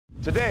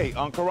Today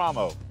on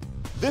Karamo,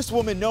 this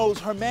woman knows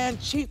her man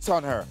cheats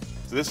on her.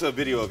 So this is a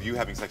video of you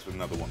having sex with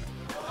another woman.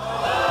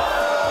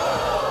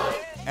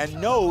 And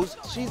knows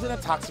she's in a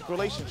toxic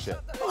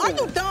relationship. Are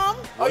you dumb?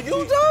 Are you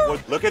dumb? Well,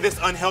 look at this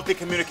unhealthy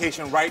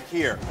communication right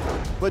here.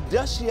 But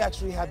does she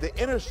actually have the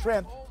inner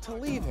strength to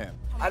leave him?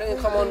 I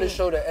didn't come on this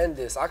show to end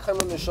this. I come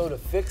on this show to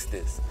fix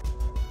this.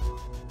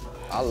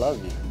 I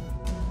love you.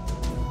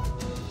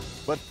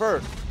 But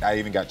first, I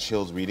even got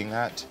chills reading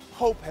that.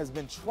 Hope has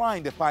been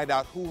trying to find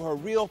out who her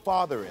real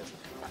father is.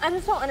 I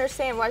just don't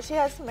understand why she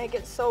has to make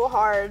it so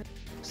hard.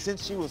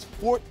 Since she was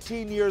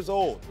 14 years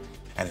old.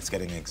 And it's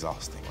getting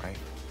exhausting, right?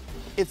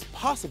 It's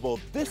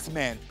possible this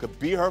man could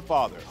be her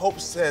father.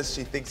 Hope says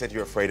she thinks that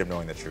you're afraid of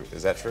knowing the truth.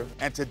 Is that true?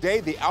 And today,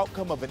 the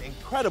outcome of an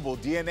incredible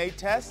DNA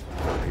test.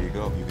 There you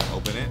go. You can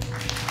open it.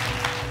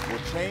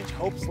 Will change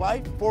Hope's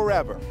life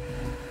forever.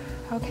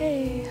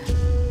 Okay.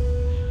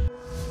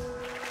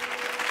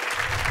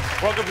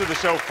 Welcome to the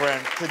show,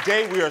 friends.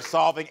 Today, we are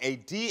solving a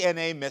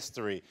DNA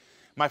mystery.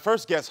 My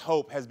first guest,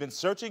 Hope, has been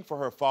searching for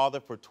her father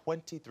for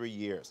 23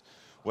 years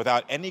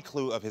without any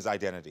clue of his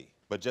identity.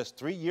 But just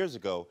 3 years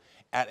ago,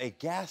 at a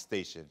gas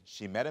station,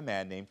 she met a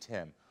man named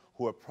Tim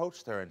who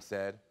approached her and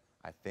said,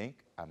 "I think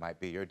I might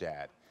be your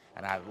dad,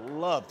 and I'd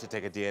love to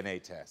take a DNA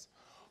test."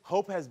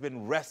 Hope has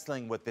been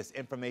wrestling with this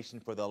information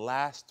for the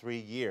last 3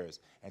 years,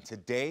 and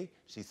today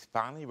she's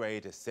finally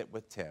ready to sit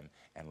with Tim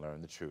and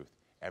learn the truth.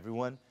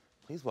 Everyone,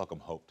 please welcome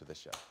Hope to the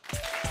show.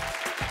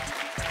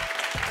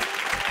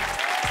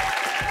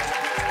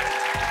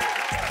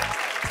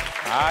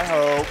 Hi,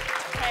 Hope.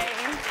 Hey.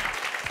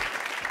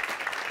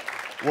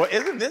 Well,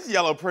 isn't this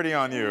yellow pretty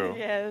on you?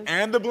 Yes.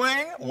 And the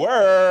bling?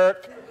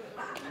 Work.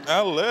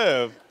 I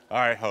live. All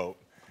right, Hope.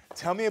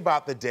 Tell me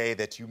about the day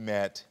that you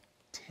met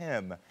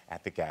Tim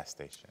at the gas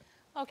station.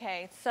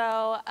 Okay,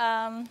 so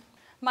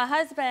my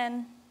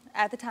husband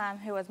at the time,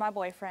 who was my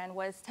boyfriend,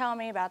 was telling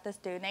me about this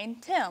dude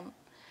named Tim.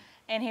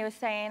 And he was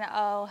saying,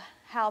 oh,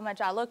 how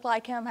much I looked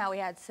like him, how we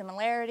had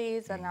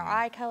similarities in our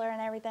eye color and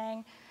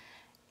everything.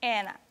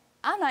 And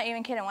I'm not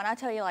even kidding. When I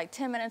tell you, like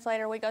 10 minutes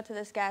later, we go to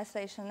this gas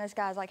station, this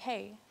guy's like,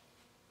 hey,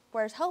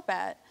 where's Hope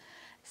at?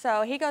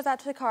 So he goes out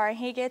to the car and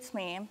he gets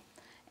me,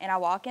 and I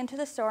walk into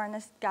the store and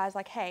this guy's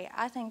like, hey,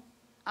 I think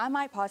I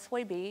might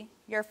possibly be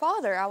your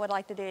father. I would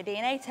like to do a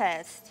DNA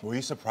test. Were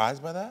you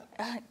surprised by that?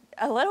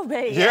 A little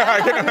bit, Yeah, I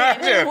can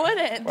imagine. Who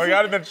wouldn't? Well, you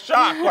gotta have been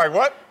shocked, like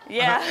what?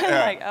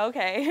 Yeah, like,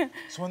 okay.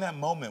 So in that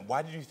moment,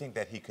 why did you think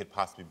that he could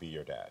possibly be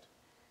your dad?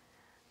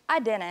 I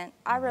didn't.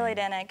 I really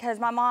didn't, because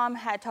my mom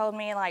had told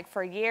me, like,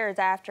 for years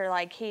after,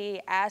 like,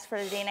 he asked for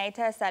the DNA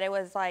test that it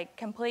was, like,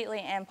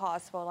 completely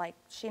impossible. Like,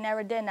 she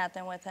never did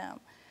nothing with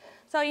him.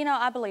 So, you know,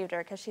 I believed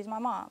her because she's my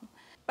mom.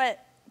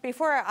 But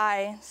before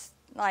I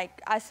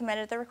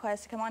submitted the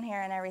request to come on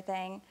here and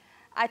everything,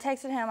 I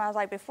texted him. I was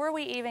like, before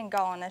we even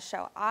go on this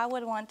show, I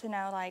would want to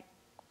know, like,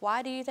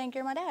 why do you think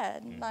you're my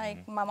dad?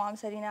 Like, my mom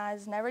said, you know, I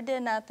just never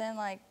did nothing.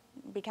 Like,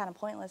 it'd be kind of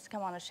pointless to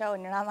come on a show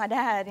and you're not my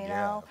dad, you know?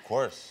 Yeah, of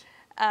course.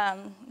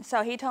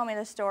 So he told me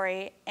the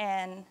story,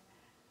 and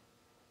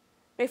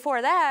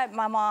before that,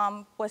 my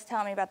mom was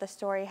telling me about the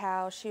story,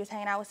 how she was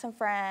hanging out with some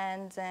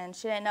friends, and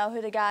she didn't know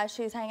who the guys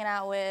she was hanging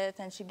out with,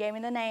 and she gave me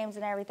the names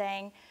and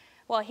everything.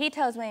 Well, he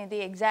tells me the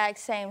exact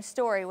same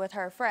story with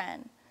her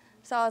friend.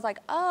 So I was like,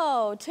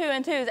 oh, 2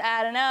 and 2 is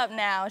adding up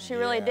now. She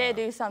really did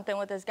do something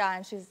with this guy,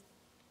 and she's,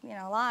 you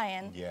know,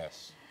 lying.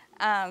 Yes.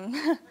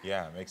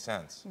 Yeah, it makes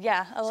sense.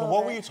 Yeah, a little So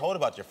what bit. were you told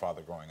about your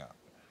father growing up?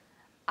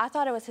 I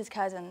thought it was his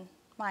cousin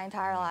my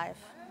entire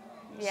life.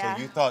 Yeah.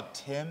 So you thought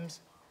Tim's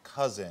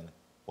cousin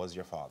was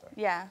your father?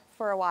 Yeah,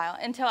 for a while,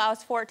 until I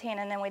was 14,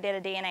 and then we did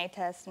a DNA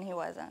test, and he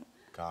wasn't.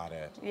 Got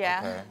it.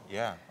 Yeah. Okay.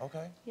 Yeah,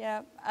 okay.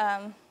 Yep.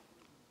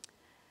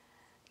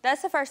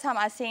 That's the first time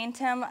I seen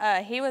Tim.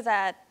 He was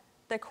at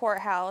the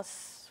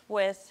courthouse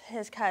with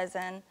his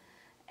cousin,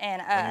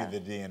 and you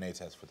did the DNA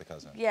test for the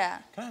cousin? Yeah.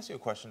 Can I ask you a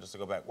question just to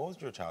go back? What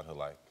was your childhood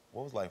like?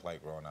 What was life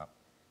like growing up?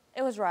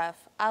 It was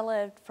rough. I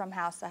lived from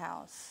house to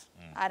house.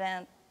 I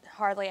didn't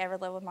hardly ever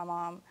live with my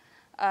mom.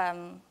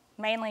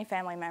 Mainly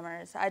family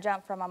members. I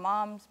jumped from my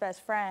mom's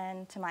best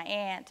friend to my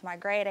aunt, to my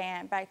great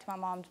aunt, back to my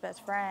mom's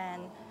best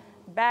friend,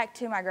 back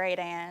to my great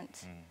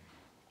aunt.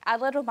 I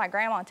lived with my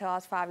grandma until I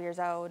was 5 years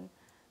old.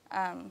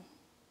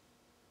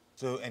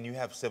 So, and you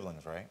have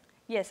siblings, right?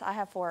 Yes, I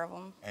have 4 of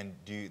them. And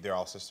they're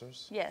all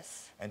sisters?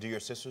 Yes. And do your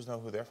sisters know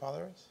who their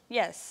father is?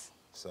 Yes.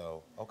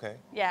 So, okay.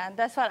 Yeah,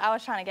 that's what I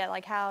was trying to get,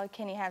 like, how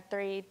can you have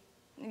 3?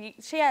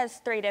 She has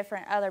 3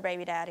 different other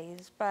baby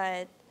daddies,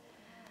 but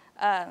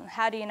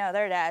how do you know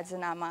their dads and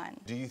not mine?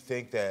 Do you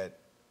think that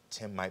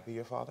Tim might be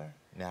your father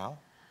now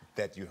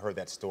that you heard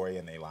that story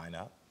and they line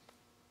up?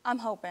 I'm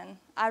hoping.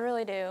 I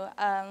really do.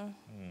 I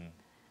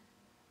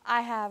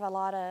have a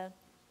lot of,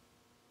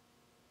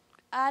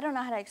 I don't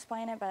know how to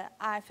explain it, but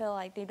I feel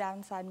like deep down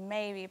inside,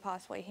 maybe,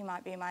 possibly, he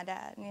might be my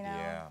dad, you know?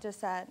 Yeah.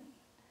 Just that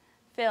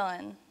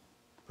feeling.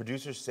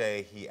 Producers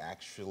say he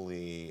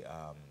actually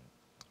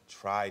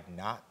tried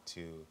not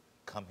to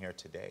come here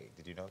today.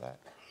 Did you know that?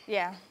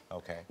 Yeah.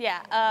 Okay.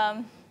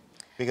 Yeah.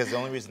 Because the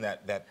only reason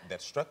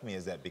that struck me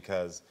is that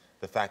because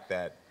the fact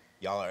that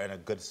y'all are in a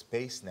good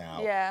space now.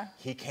 Yeah.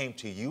 He came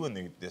to you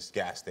in this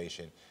gas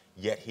station,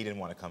 yet he didn't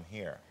want to come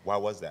here. Why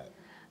was that?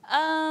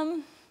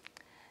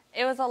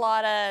 It was a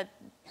lot of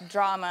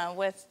drama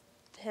with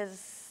his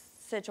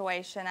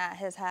situation at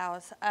his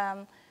house.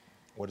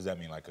 What does that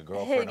mean, like a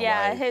girlfriend, a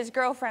Yeah, wife? his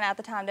girlfriend at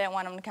the time didn't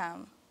want him to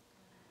come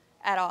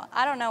at all.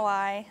 I don't know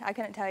why. I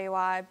couldn't tell you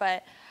why,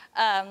 but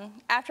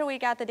after we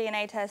got the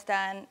DNA test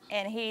done,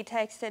 and he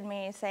texted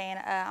me saying,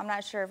 "I'm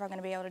not sure if I'm going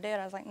to be able to do it."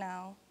 I was like,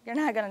 "No, you're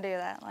not going to do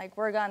that. Like,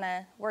 we're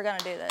gonna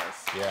do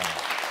this." Yeah.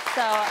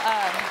 So.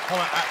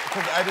 Hold on,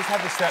 because I just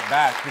have to step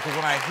back because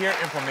when I hear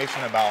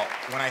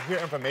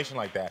information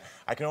like that,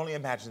 I can only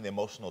imagine the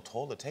emotional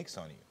toll it takes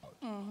on you.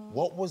 Mm-hmm.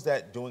 What was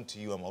that doing to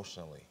you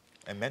emotionally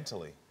and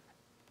mentally?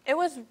 It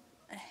was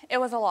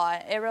a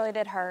lot. It really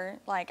did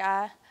hurt. Like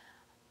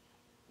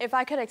if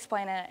I could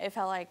explain it, it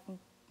felt like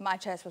my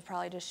chest was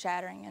probably just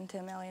shattering into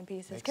a million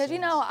pieces. Makes Because, you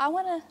know, I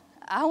wanna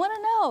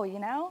know, you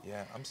know?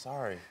 Yeah, I'm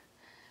sorry.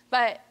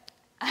 But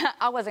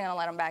I wasn't gonna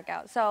let him back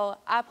out. So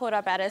I pulled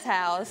up at his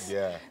house.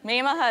 Yeah. Me Me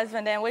and my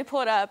husband, and we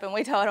pulled up and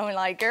we told him,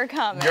 like, "You're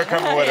coming. You're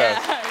coming with Yeah,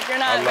 us. You're I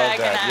not love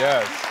backing that, out.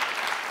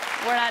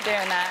 yes. We're not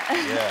doing that."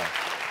 Yeah.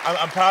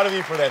 I'm proud of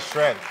you for that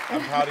strength.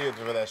 I'm proud of you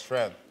for that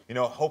strength. You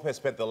know, Hope has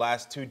spent the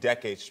last 2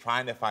 decades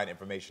trying to find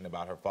information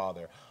about her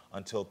father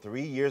until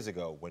 3 years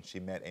ago when she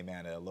met a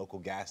man at a local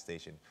gas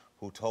station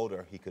who told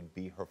her he could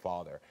be her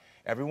father.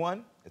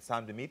 Everyone, it's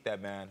time to meet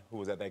that man who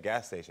was at that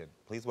gas station.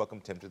 Please welcome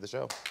Tim to the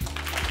show.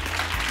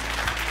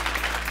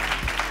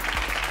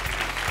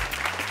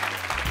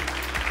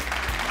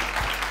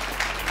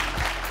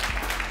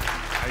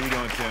 How you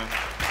doing, Tim?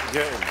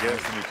 Good.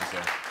 Nice to meet you,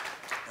 sir.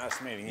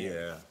 Nice meeting you.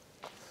 Yeah.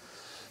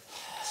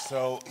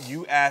 So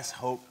you asked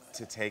Hope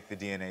to take the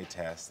DNA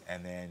test,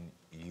 and then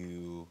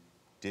you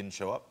didn't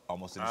show up?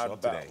 Almost didn't show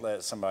up today. I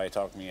let somebody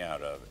talk me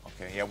out of it.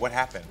 Okay, yeah, what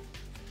happened?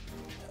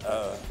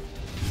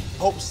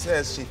 Hope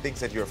says she thinks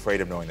that you're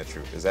afraid of knowing the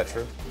truth. Is that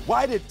true?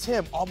 Why did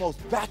Tim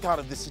almost back out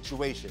of this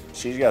situation?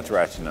 She's got the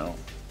right to know,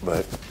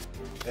 but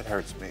it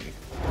hurts me.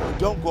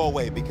 Don't go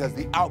away, because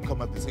the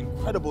outcome of this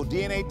incredible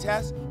DNA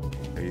test,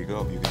 there you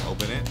go, you can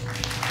open it,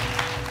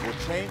 will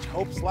change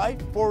Hope's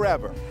life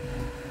forever.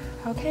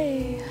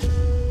 Okay.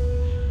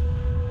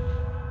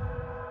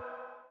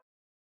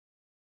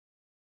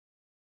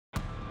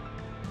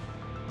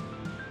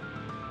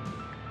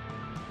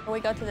 We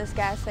go to this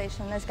gas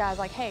station. This guy's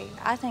like, "Hey,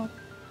 I think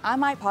I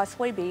might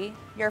possibly be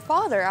your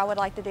father. I would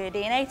like to do a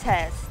DNA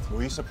test."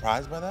 Were you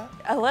surprised by that?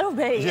 A little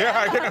bit. Yeah,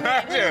 I can mean,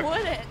 imagine. who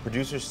wouldn't?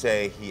 Producers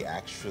say he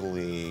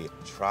actually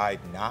tried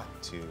not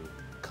to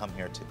come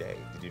here today.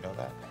 Did you know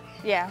that?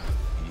 Yeah.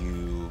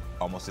 You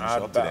almost didn't I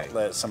show up today. about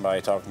let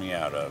somebody talk me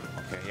out of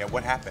it. Okay, yeah,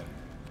 what happened?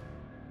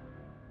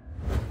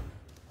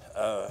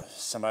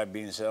 Somebody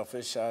being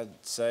selfish, I'd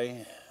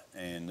say,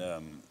 and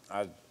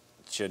I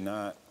should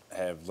not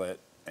have let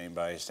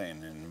anybody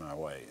stand in my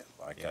way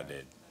like I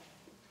did,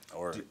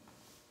 or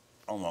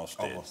almost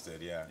did. Almost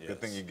did, yeah. Yes. Good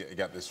thing you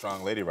got this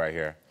strong lady right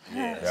here.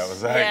 Yes. That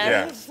was like,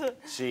 Yes. yeah.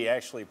 She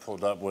actually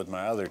pulled up with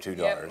my other 2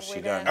 daughters. we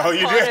She did. done. Oh,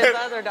 you Part did? his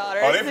other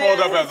daughters. Oh, they pulled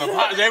up as a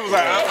pot. They was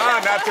like,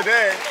 not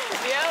today.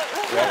 Yep.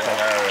 That's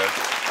hilarious.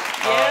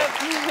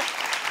 Yep.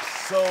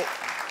 So,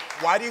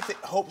 why do you think,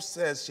 Hope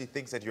says she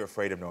thinks that you're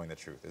afraid of knowing the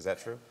truth. Is that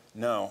true?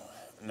 No,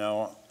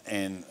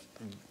 and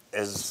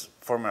as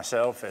for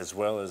myself as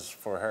well as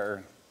for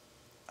her,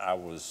 I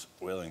was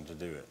willing to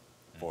do it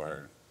for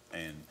her,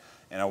 and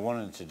I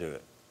wanted to do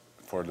it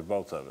for the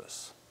both of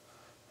us,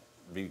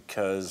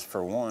 because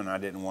for one, I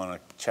didn't want a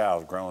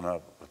child growing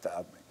up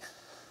without me.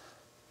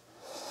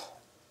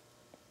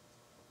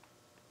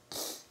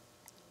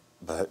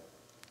 But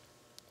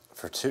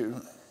for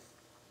two,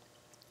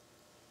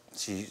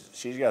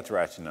 she's got the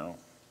right to know.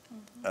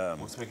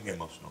 What's making you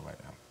emotional right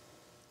now?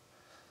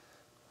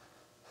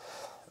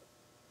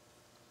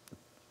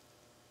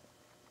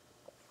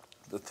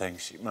 The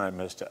things she might have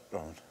missed out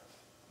on.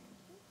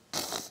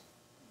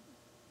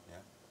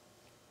 Yeah.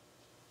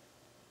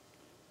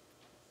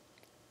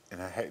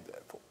 And I hate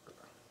that for her.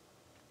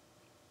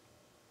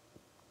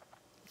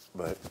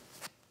 But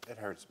it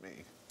hurts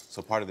me.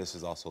 So part of this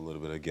is also a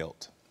little bit of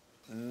guilt.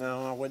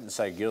 No, I wouldn't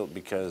say guilt,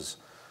 because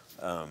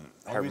The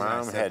her reason I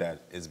mom said had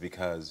that is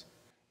because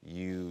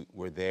you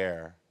were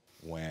there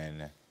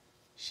when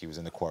she was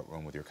in the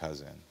courtroom with your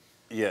cousin.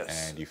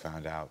 Yes. And you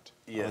found out.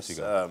 I'll let Yes. you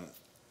go.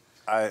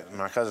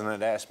 My cousin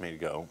had asked me to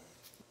go,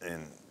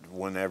 and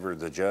whenever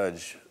the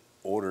judge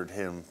ordered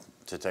him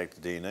to take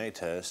the DNA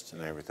test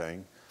and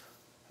everything,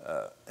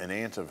 an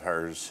aunt of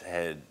hers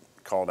had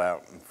called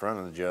out in front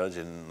of the judge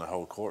and the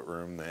whole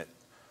courtroom that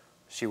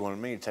she wanted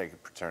me to take a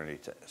paternity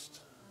test.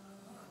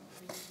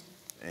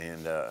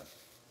 And,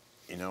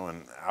 you know,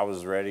 and I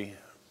was ready.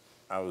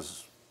 I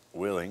was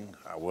willing.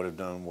 I would have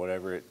done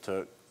whatever it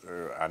took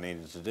or I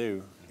needed to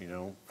do, you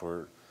know,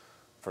 for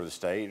the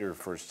state or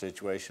for a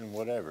situation,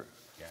 whatever.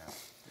 Yeah.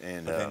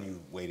 And But then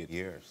you waited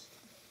years.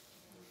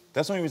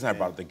 That's the only reason I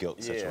brought up the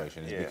guilt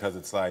situation, is because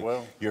it's like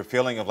your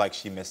feeling of like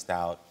she missed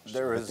out,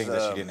 the things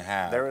that she didn't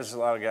have. There was a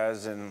lot of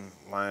guys in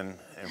line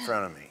in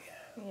front of me.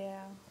 Yeah.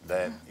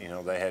 that, you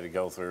know, they had to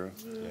go through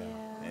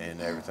Yeah.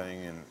 and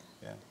everything.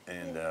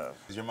 And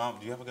Is your mom,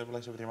 do you have a good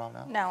relationship with your mom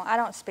now? No, I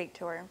don't speak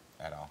to her.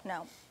 At all?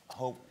 No.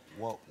 Hope,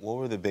 what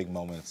were the big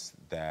moments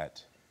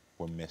that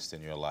were missed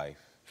in your life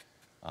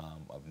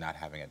of not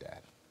having a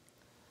dad?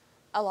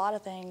 A lot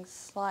of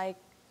things, like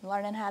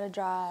learning how to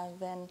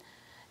drive and,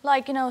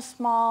 like, you know,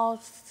 small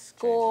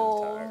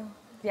school.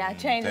 Yeah,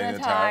 changing the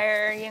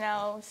tire, you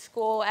know,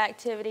 school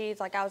activities.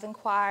 Like, I was in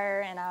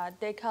choir and I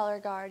did color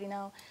guard, you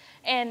know.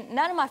 And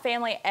none of my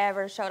family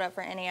ever showed up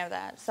for any of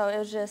that. So it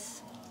was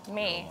just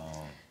me.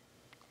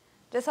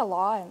 Just a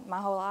lot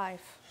my whole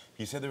life.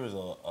 You said there was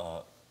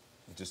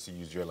just to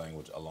use your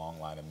language, a long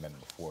line of men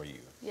before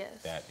you.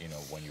 Yes. That, you know,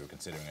 when you were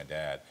considering a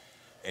dad.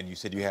 And you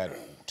said you had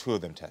 2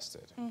 of them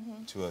tested.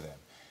 2 of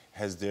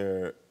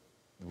them.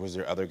 Was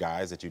there other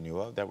guys that you knew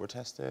of that were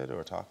tested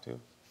or talked to?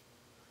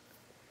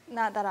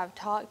 Not that I've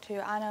talked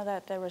to. I know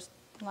that there was,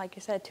 like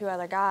you said, 2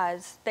 other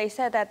guys. They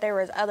said that there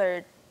was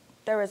another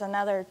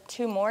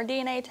 2 more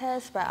DNA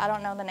tests, but I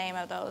don't know the name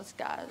of those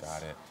guys.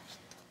 Got it.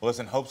 Well,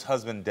 listen, Hope's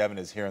husband, Devin,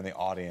 is here in the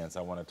audience.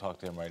 I want to talk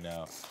to him right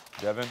now.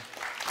 Devin?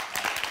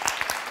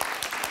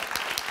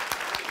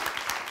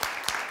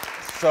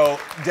 So,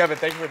 Devin,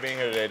 thank you for being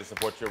here today to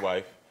support your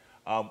wife.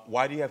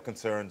 Why do you have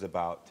concerns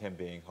about Tim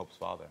being Hope's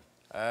father?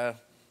 I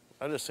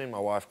just seen my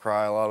wife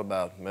cry a lot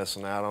about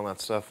missing out on that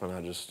stuff, and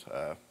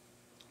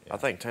I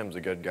think Tim's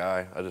a good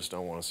guy. I just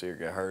don't want to see her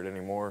get hurt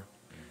anymore.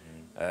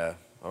 I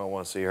don't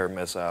want to see her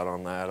miss out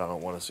on that. I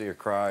don't want to see her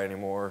cry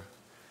anymore.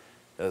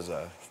 It's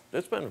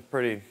been a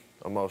pretty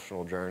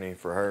emotional journey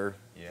for her.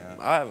 Yeah.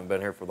 I haven't been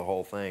here for the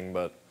whole thing,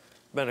 but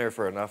been here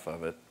for enough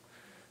of it.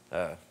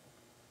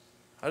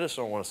 I just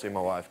don't want to see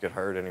my wife get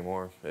hurt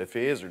anymore. If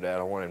he is her dad,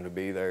 I want him to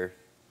be there.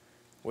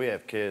 We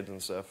have kids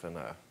and stuff, and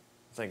I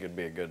think it'd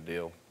be a good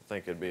deal. I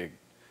think it'd be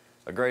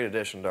a great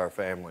addition to our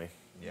family.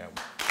 Yeah,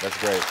 that's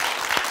great.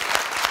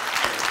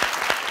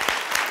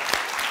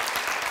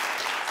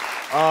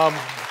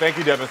 Thank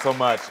you, Devin, so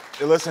much.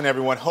 Listen,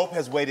 everyone, Hope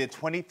has waited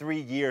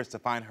 23 years to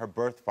find her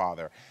birth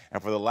father.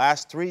 And for the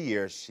last 3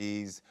 years,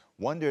 she's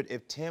wondered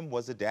if Tim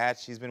was the dad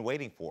she's been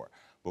waiting for.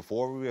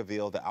 Before we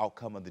reveal the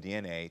outcome of the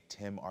DNA,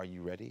 Tim, are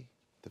you ready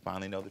to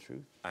finally know the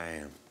truth? I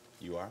am.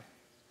 You are?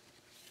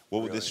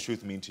 What would this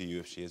truth mean to you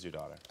if she is your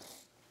daughter?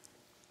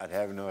 I'd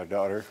have another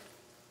daughter,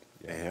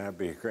 and I'd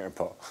be a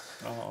grandpa.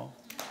 Oh.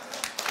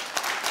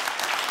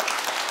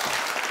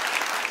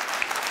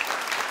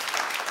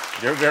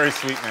 You're a very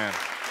sweet man.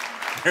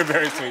 You're a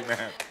very sweet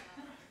man.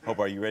 Hope,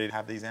 are you ready to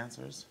have these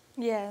answers?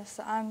 Yes,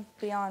 I'm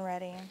beyond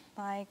ready.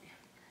 Like,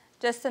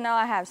 just to know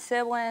I have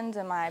siblings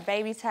and my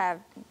babies have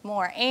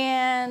more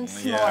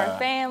aunts, more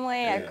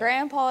family, a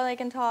grandpa they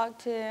can talk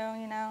to,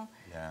 you know?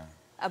 Yeah.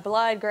 A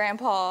blood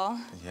grandpa.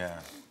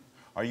 Yeah.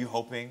 Are you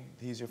hoping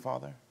he's your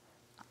father?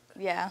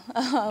 Yeah,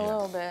 a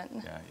little bit.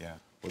 Yeah.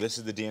 Well, this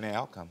is the DNA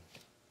outcome.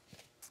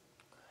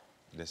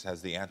 This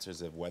has the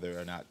answers of whether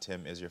or not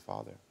Tim is your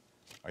father.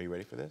 Are you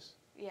ready for this?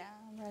 Yeah,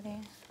 I'm ready.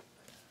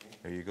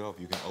 There you go. If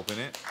you can open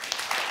it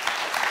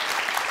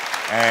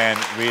and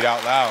read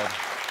out loud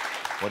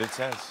what it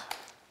says.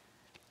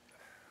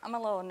 I'm a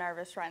little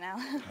nervous right now.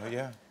 Oh,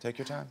 yeah. Take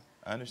your time.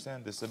 I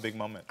understand. This is a big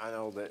moment. I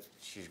know that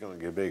she's going to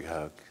get a big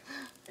hug.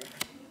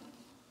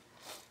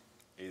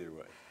 Either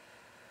way.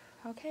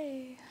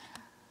 Okay.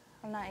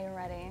 I'm not even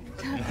ready.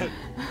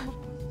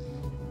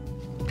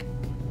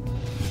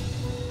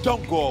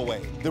 Don't go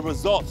away. The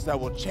results that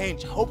will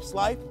change Hope's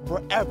life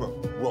forever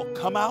will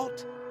come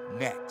out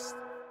next.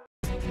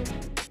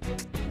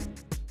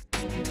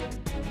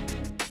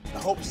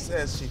 Hope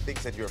says she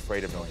thinks that you're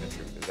afraid of knowing the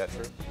truth. Is that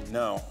true?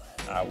 No,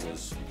 I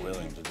was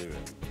willing to do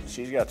it.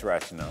 She's got the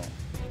right to know.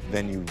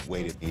 Then you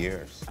waited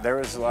years. There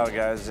was a lot of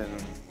guys in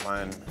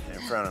line in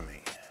front of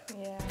me.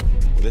 Yeah.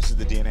 Well, this is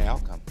the DNA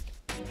outcome.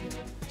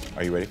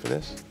 Are you ready for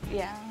this?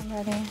 Yeah, I'm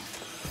ready.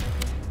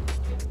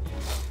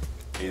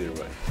 Either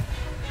way.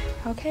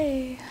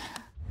 Okay.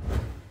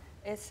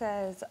 It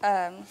says,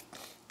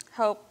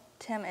 Hope,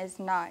 Tim is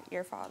not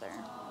your father.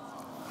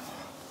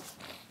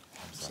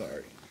 I'm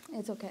sorry.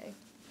 It's okay.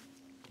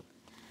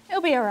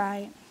 It'll be all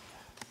right.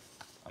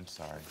 I'm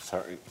sorry.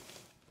 Sorry.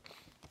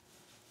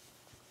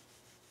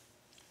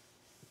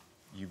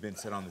 You've been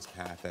set on this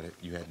path that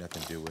you had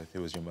nothing to do with. It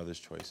was your mother's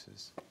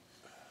choices.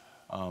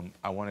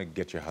 I want to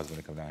get your husband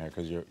to come down here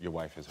because your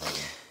wife is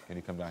hurting. Can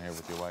you come down here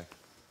with your wife?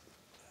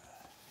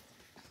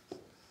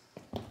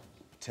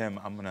 Tim,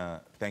 I'm going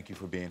to thank you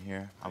for being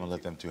here. I'm going to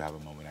let them two have a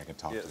moment. I can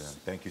talk to them.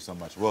 Thank you so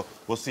much. We'll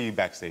see you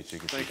backstage. So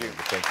you can Thank you.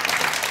 Thank you for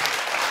being here.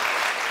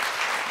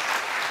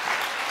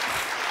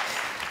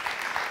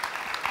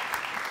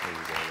 There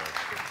you go, love.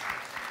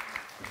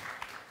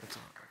 It's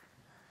all right.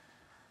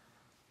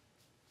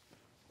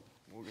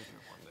 We'll get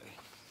there one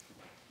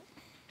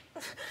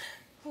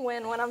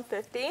day. When I'm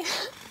 50.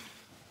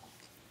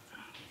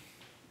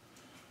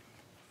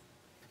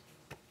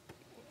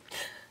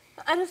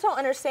 I just don't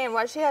understand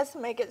why she has to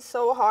make it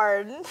so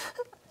hard.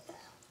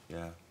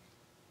 Yeah.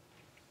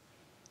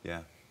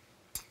 Yeah.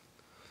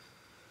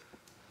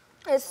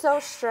 It's so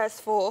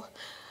stressful.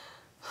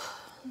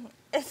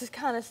 It's just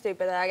kind of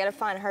stupid that I gotta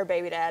find her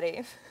baby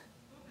daddy.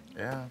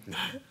 Yeah.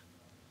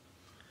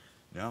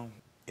 No,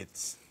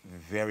 it's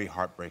very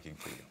heartbreaking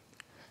for you.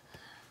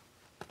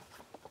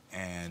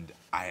 And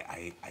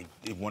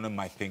one of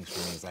my things for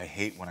me is I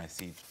hate when I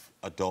see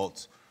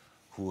adults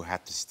who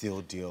have to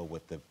still deal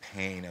with the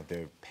pain of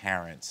their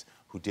parents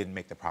who didn't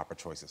make the proper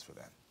choices for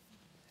them.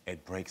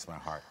 It breaks my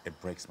heart. It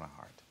breaks my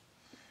heart.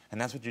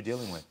 And that's what you're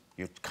dealing with.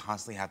 You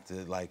constantly have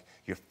to, like,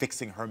 you're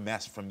fixing her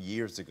mess from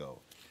years ago.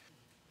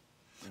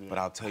 Yeah. But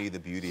I'll tell you the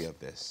beauty of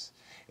this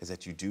is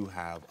that you do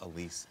have at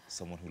least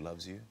someone who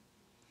loves you,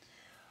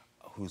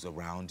 who's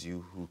around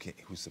you,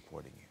 who's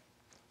supporting you.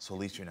 So at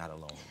least you're not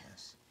alone in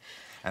this.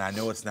 And I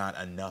know it's not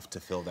enough to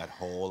fill that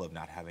hole of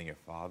not having your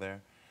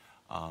father,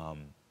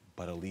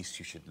 but at least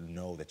you should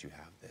know that you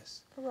have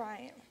this.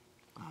 Right.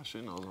 Oh,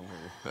 she knows I'm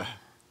here.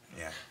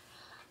 Yeah.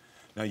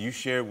 Now, you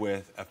shared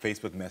with a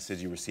Facebook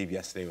message you received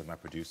yesterday with my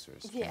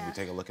producers. Yeah. Can we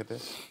take a look at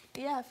this?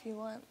 Yeah, if you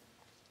want.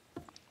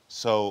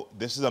 So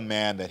this is a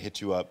man that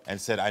hit you up and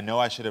said, I know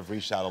I should have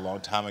reached out a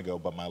long time ago,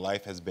 but my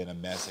life has been a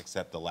mess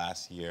except the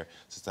last year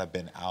since I've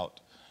been out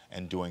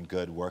and doing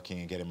good, working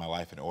and getting my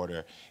life in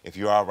order. If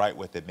you're all right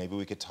with it, maybe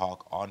we could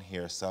talk on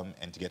here some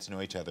and to get to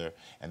know each other,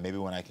 and maybe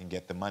when I can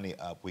get the money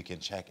up, we can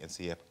check and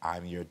see if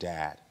I'm your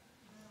dad.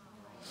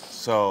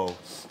 So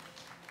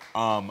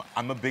I'm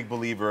a big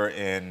believer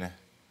in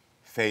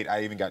fate.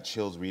 I even got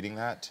chills reading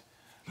that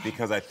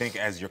because I think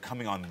as you're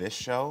coming on this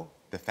show,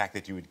 the fact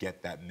that you would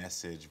get that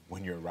message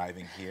when you're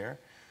arriving here,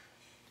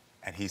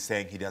 and he's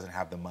saying he doesn't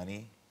have the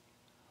money,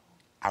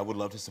 I would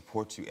love to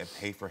support you and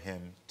pay for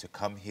him to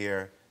come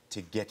here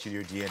to get you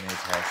your DNA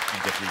test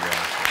and get you your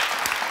answer.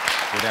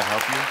 Would that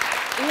help you?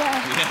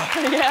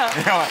 Yeah. Yeah.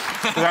 You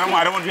know,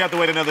 I don't want you to have to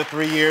wait another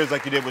 3 years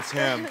like you did with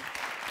Tim.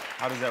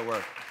 How does that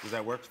work? Does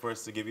that work for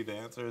us to give you the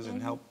answers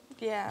and help?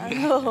 Yeah,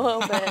 a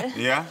little bit.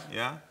 Yeah,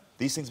 yeah.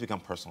 These things become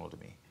personal to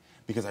me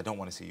because I don't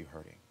want to see you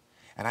hurting.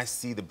 And I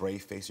see the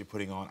brave face you're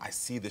putting on. I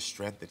see the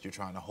strength that you're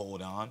trying to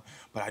hold on,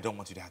 but I don't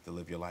want you to have to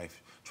live your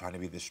life trying to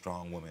be this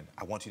strong woman.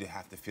 I want you to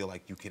have to feel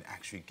like you can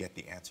actually get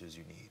the answers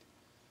you need.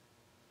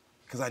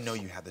 Because I know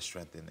you have the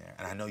strength in there,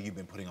 and I know you've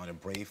been putting on a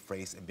brave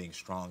face and being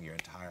strong your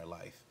entire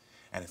life,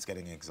 and it's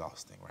getting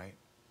exhausting, right?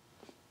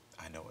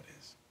 I know it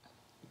is.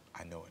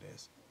 I know it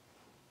is.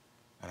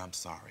 And I'm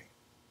sorry.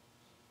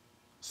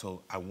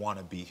 So I want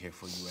to be here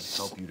for you and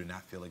help you to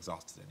not feel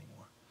exhausted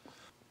anymore.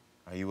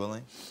 Are you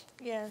willing?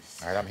 Yes.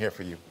 All right, I'm here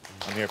for you.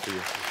 I'm here for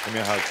you. Give me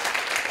a hug.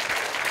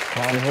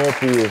 I'm here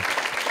for you.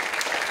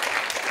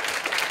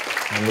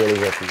 I'm really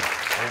here for you.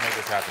 We're gonna make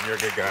this happen. You're a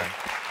good guy.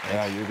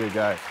 Yeah, you're a good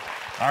guy.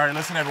 All right,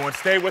 listen, everyone.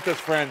 Stay with us,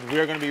 friends. We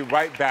are going to be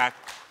right back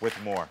with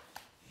more.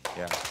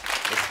 Yeah.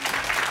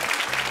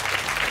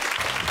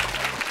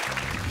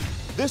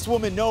 This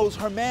woman knows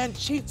her man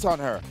cheats on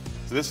her.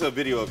 So this is a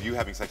video of you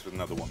having sex with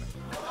another woman.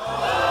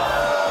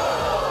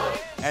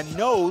 And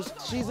knows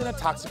she's in a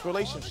toxic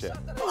relationship.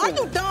 Are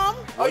you dumb?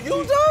 Are you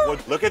dumb? Well,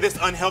 look at this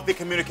unhealthy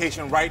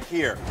communication right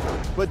here.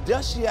 But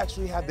does she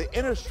actually have the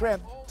inner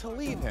strength to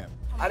leave him?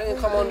 I didn't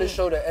come on this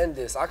show to end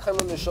this. I come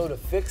on this show to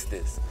fix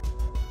this.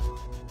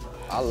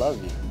 I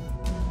love you.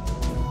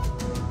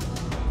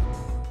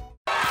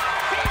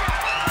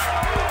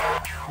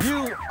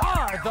 You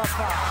are the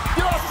fire.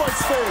 Get off my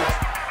stage.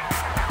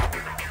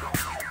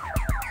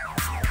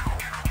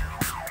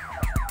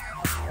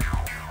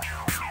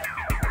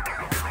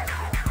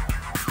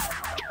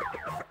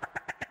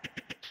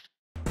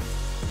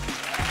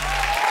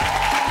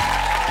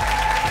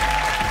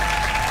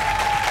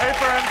 Hey,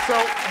 friends, so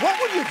what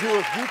would you do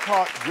if you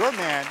caught your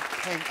man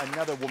paying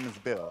another woman's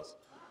bills?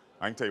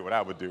 I can tell you what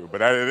I would do, but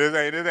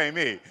it ain't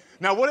me.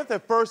 Now, what if the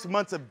first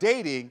months of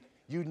dating,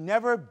 you'd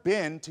never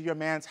been to your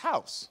man's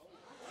house?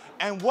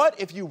 And what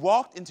if you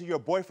walked into your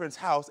boyfriend's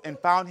house and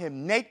found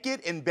him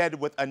naked in bed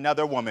with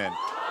another woman?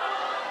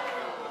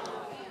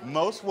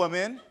 Most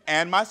women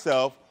and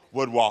myself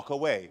would walk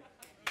away.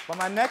 But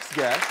my next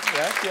guest,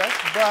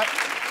 but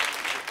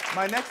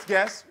my next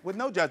guest, with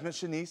no judgment,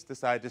 Shanice,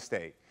 decided to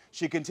stay.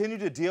 She continued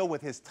to deal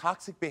with his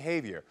toxic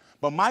behavior.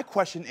 But my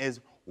question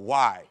is,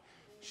 why?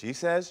 She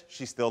says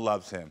she still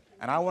loves him.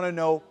 And I want to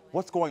know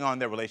what's going on in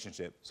their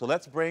relationship. So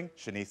let's bring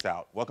Shanice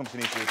out. Welcome,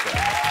 Shanice, to the show.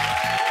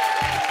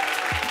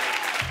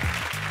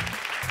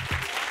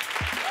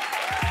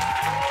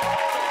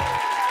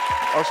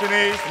 Oh,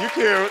 Shanice, you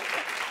cute.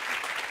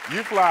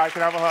 You fly.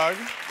 Can I have a hug?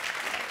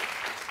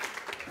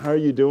 How are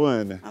you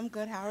doing? I'm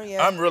good. How are you?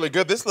 I'm really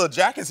good. This little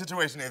jacket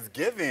situation is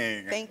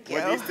giving. Thank you.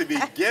 What needs to be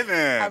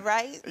given. All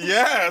right.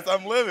 Yes,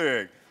 I'm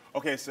living.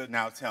 Okay, so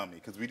now tell me,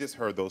 because we just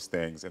heard those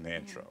things in the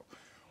intro,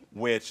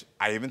 which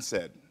I even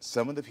said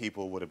some of the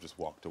people would have just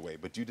walked away,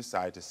 but you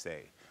decided to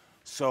stay.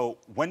 So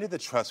when did the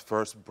trust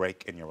first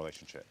break in your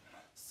relationship?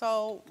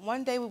 So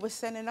one day we were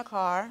sitting in the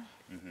car,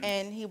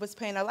 and he was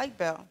paying a light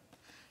bill.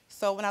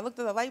 So when I looked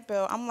at the light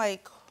bill, I'm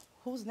like,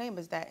 whose name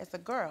is that? It's a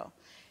girl.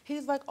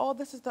 He's like, oh,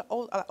 this is the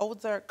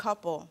older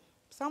couple.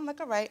 So I'm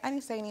like, all right. I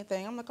didn't say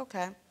anything. I'm like,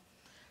 okay.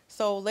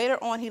 So later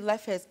on, he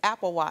left his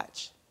Apple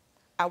Watch.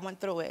 I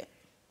went through it.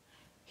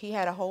 He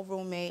had a whole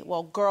roommate,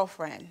 well,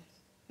 girlfriend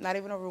not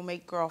even a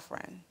roommate,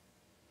 girlfriend.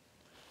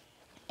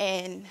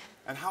 And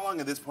how long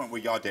at this point were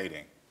y'all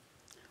dating?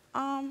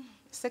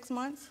 6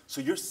 months. So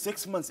you're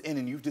 6 months in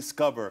and you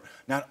discover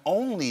not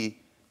only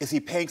is he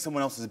paying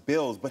someone else's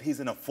bills, but he's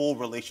in a full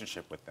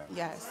relationship with them.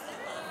 Yes.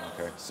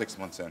 Okay, 6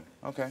 months in.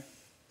 Okay.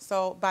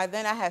 So by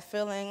then I had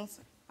feelings.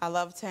 I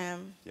loved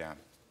him. Yeah.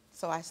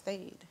 So I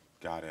stayed.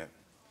 Got it.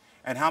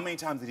 And how many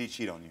times did he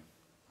cheat on you?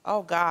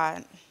 Oh,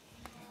 God.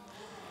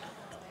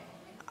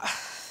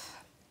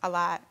 A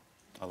lot.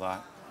 A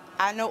lot?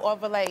 I know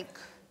over like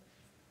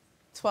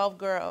 12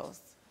 girls.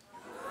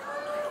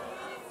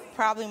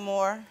 Probably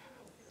more.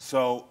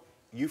 So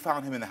you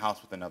found him in the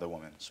house with another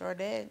woman. Sure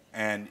did.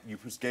 And you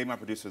gave my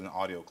producers an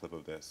audio clip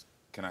of this.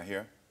 Can I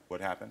hear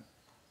what happened?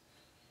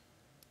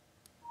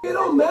 It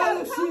don't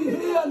matter if she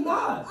here or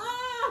not.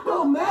 It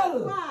don't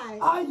matter. Why?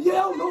 I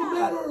yell no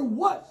matter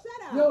what.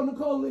 Shut up. Yo,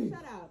 Nicole, leave.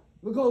 Shut up.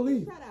 Nicole,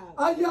 leave. Shut up.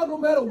 I yell no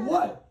matter Shut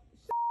what. up.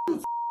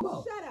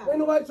 Shut up. Ain't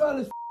nobody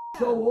trying to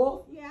show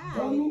off. Yeah.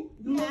 Dummy.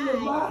 You live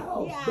in my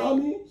house, Yeah.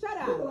 dummy. Shut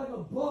up. Looking like a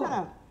bum. Shut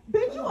up.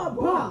 Bitch, you a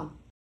bum.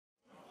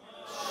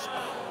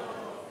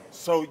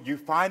 So you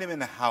find him in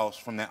the house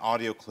from that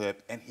audio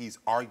clip, and he's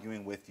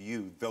arguing with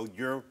you, though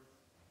you're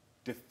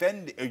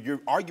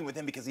arguing with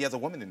him because he has a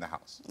woman in the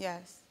house.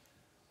 Yes.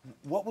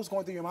 What was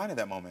going through your mind at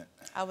that moment?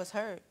 I was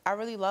hurt. I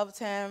really loved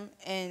him,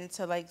 and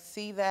to like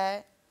see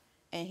that,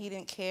 and he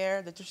didn't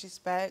care, the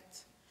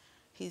disrespect,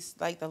 he's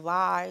like the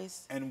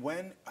lies. And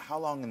how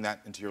long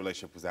into your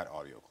relationship was that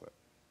audio clip?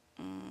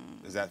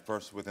 Is that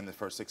within the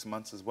first 6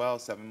 months as well,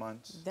 7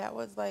 months? That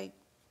was like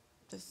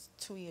just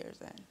 2 years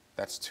in.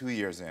 That's 2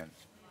 years in.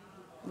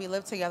 We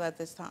lived together at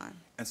this time.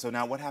 And so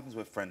now what happens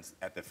with friends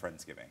at the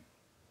Friendsgiving?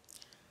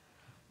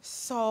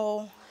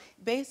 So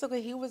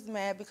basically he was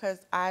mad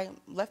because I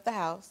left the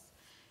house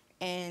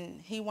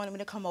and he wanted me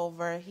to come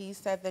over. He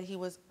said that he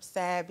was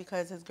sad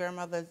because it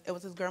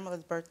was his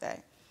grandmother's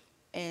birthday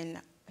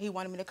and he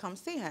wanted me to come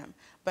see him.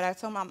 But I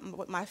told him I'm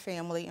with my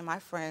family and my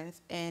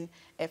friends, and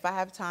if I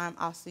have time,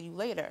 I'll see you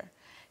later.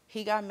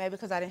 He got mad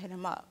because I didn't hit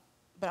him up.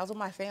 But I was with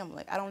my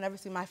family. I don't ever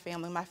see my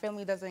family. My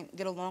family doesn't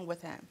get along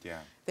with him. Yeah.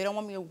 They don't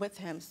want me with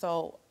him,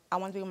 so I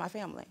want to be with my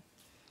family.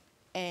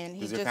 And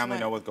he Does your family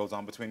know what goes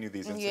on between you,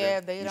 these incidents? Yeah,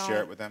 they don't. You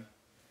share it with them?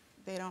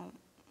 They don't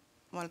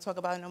want to talk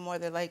about it no more.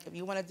 They're like, if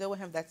you want to deal with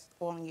him, that's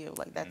on you.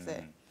 Like, that's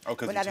it. Oh,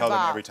 because We're you not tell them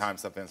every involved. time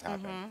something's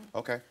happened.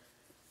 Okay.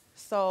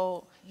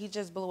 So he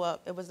just blew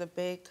up. It was a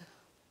big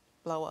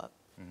blow up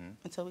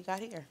until we got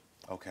here.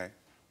 Okay.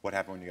 What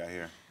happened when you got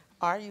here?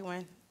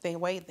 Arguing. They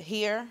wait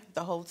here,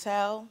 the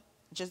hotel,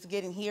 just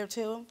getting here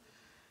too.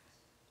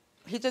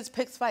 He just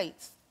picks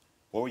fights.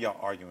 What were y'all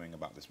arguing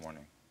about this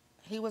morning?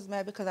 He was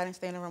mad because I didn't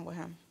stay in the room with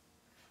him.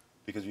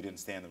 Because you didn't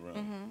stay in the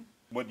room.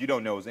 What you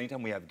don't know is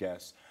anytime we have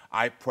guests,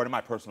 part of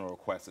my personal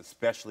request,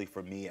 especially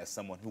for me as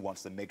someone who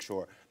wants to make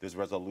sure there's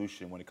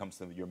resolution when it comes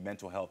to your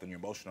mental health and your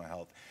emotional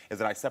health, is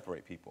that I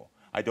separate people.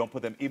 I don't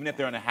put them, even if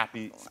they're in a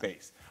happy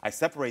space, I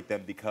separate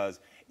them because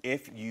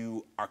if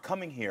you are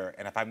coming here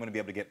and if I'm going to be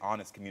able to get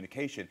honest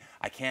communication,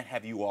 I can't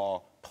have you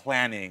all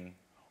planning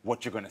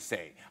what you're going to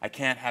say. I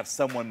can't have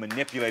someone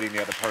manipulating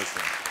the other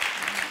person.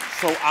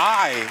 So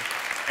I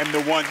am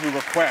the one who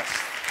requests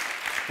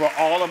for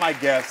all of my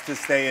guests to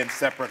stay in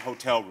separate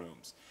hotel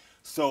rooms.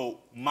 So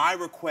my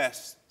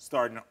request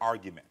started an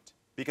argument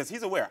because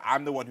he's aware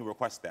I'm the one who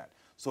requests that.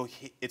 So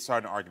it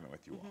started an argument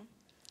with you all.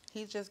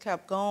 He just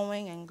kept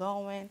going and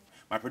going.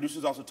 My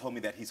producers also told me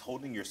that he's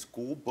holding your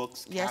school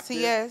books captive. Yes,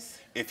 he is.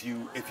 If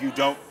you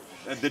don't,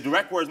 the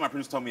direct words my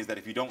producer told me is that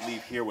if you don't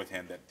leave here with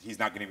him, that he's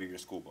not going to give you your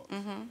school books.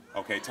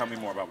 Okay, tell me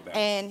more about that.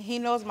 And he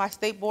knows my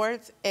state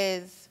boards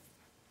is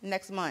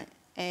next month.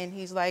 And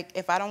he's like,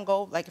 if I don't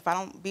go, like if I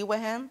don't be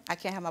with him, I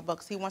can't have my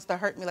books. He wants to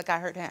hurt me like I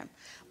hurt him.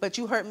 But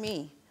you hurt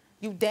me.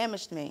 You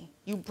damaged me.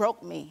 You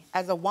broke me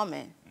as a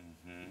woman.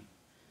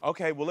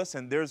 Okay, well,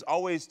 listen, there's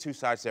always two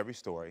sides to every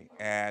story,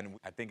 and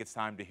I think it's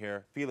time to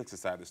hear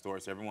Felix's side of the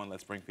story. So everyone,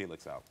 let's bring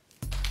Felix out.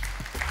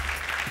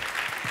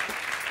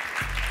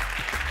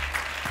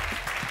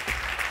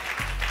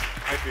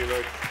 Hi,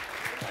 Felix.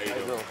 How you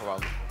doing?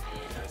 Karamo?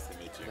 Nice to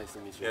meet you. Nice to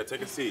meet you. Yeah,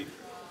 take a seat.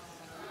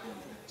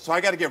 So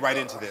I got to get right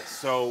into this.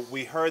 So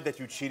we heard that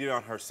you cheated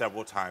on her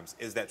several times.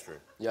 Is that true?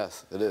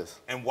 Yes, it is.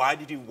 And why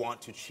did you want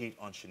to cheat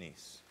on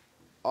Shanice?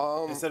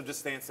 Instead of just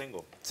staying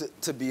single?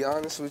 To be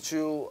honest with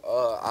you,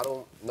 I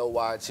don't know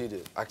why I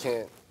cheated. I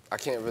can't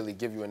really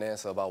give you an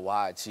answer about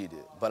why I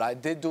cheated. But I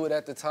did do it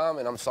at the time,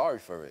 and I'm sorry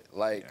for it.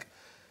 Like,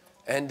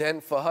 and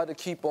then for her to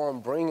keep on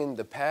bringing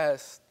the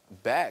past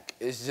back,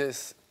 it's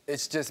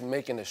just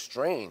making a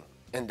strain,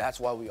 and that's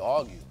why we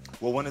argue.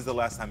 Well, when is the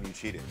last time you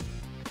cheated?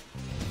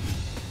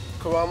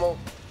 Karamo,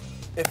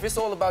 if it's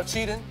all about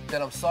cheating,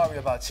 then I'm sorry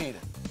about cheating.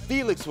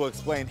 Felix will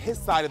explain his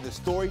side of the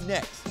story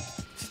next.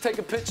 She's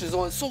taking pictures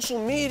on social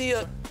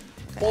media,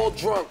 all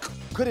drunk.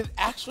 Could it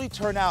actually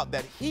turn out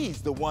that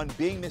he's the one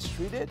being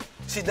mistreated?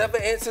 She never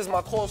answers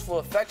my calls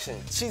for affection.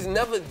 She's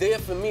never there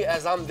for me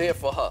as I'm there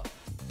for her.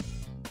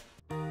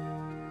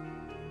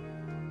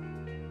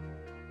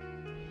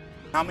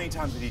 How many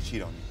times did he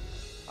cheat on you?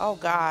 Oh,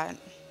 God.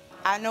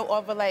 I know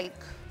over like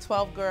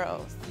 12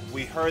 girls.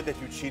 We heard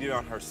that you cheated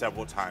on her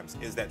several times.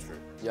 Is that true?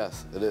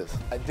 Yes, it is.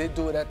 I did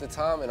do it at the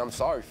time, and I'm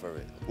sorry for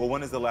it. Well,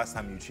 when is the last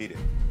time you cheated?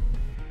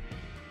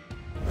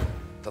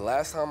 The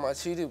last time I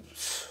cheated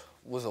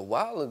was a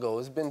while ago.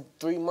 It's been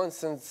 3 months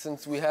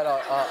since we had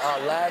our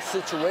last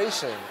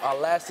situation. Our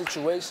last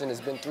situation has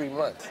been 3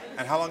 months.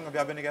 And how long have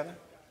y'all been together?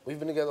 We've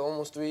been together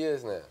almost 3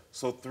 years now.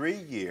 So 3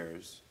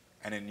 years,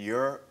 and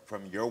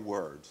from your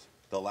words,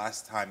 the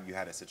last time you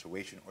had a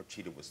situation or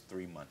cheated was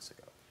 3 months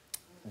ago.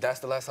 That's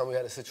the last time we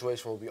had a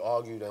situation where we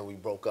argued and we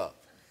broke up.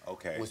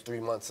 Okay. It was 3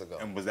 months ago.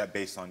 And was that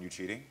based on you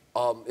cheating?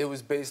 It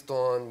was based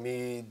on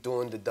me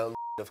doing the dumb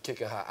of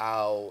kicking her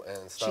out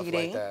and stuff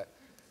like that.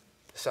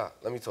 Shot,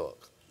 let me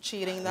talk.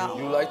 Cheating, though.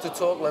 You like to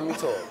talk? Let me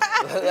talk.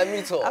 Let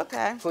me talk.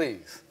 Okay.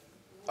 Please.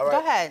 All right. Go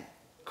ahead.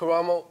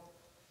 Karamo,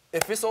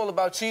 if it's all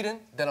about cheating,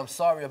 then I'm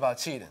sorry about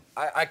cheating.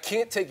 I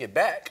can't take it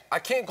back. I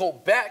can't go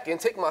back and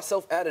take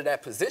myself out of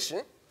that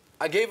position.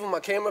 I gave him my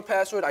camera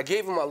password. I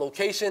gave him my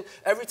location.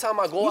 Every time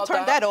I go out there. You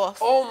turned that off.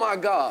 Oh, my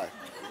God.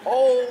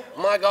 Oh,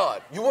 my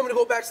God. You want me to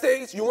go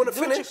backstage? You want to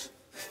finish?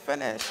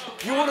 Finish.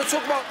 You want to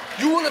talk about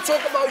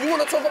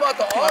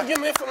the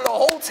argument from the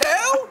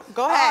hotel?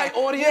 Go ahead.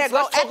 All right, audience, Yeah,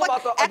 let's talk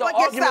about the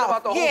argument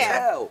about the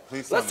hotel.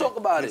 Let's talk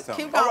about it.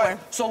 Keep going. All right,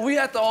 so we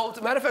at the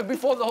hotel. Matter of fact,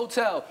 before the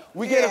hotel,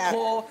 we get a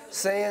call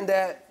saying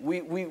that we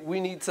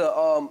need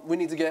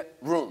to get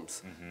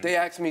rooms. They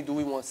asked me, do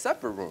we want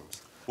separate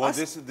rooms? Well,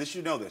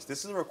 you know this.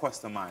 This is a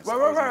request of mine. So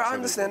right. I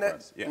understand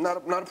that. Yes. Not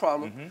a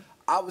problem.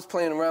 I was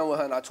playing around with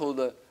her and I told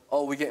her,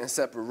 oh, we're getting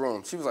separate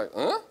rooms. She was like,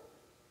 huh?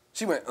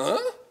 She went, huh?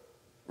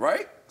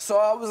 Right? So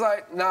I was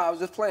like, nah, I was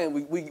just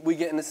playing. We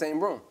get in the same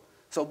room.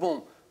 So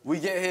boom, we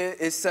get here,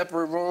 it's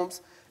separate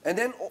rooms. And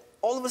then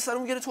all of a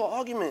sudden we get into an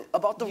argument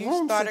about the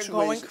room situation. You started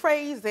going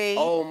crazy.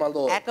 Oh, my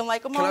Lord. Acting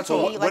like a Can I monkey.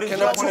 talk? Like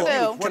Can I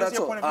talk? What is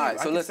your point of view? All right,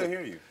 so I can listen. still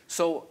hear you.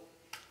 So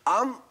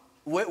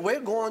we're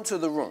going to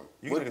the room.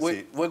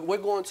 We're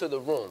going to the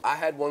room. I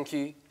had one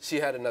key, she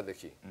had another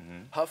key.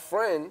 Her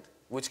friend,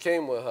 which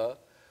came with her,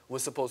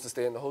 was supposed to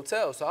stay in the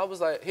hotel. So I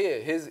was like,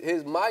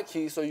 here's my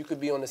key so you could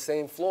be on the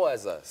same floor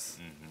as us.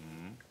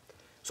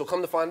 So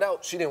come to find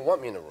out, she didn't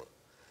want me in the room.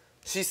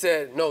 She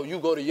said, no, you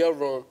go to your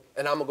room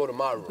and I'm gonna go to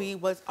my room. We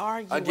was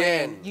arguing.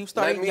 Again, you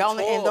started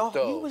yelling in the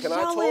you was Can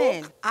yelling.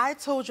 I talk? I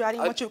told you I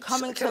didn't want you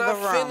coming to the room.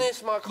 Can I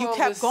finish my conversation? You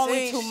kept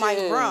going to my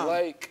room.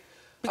 Like,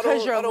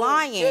 because you're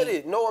lying. Get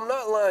it. No, I'm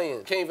not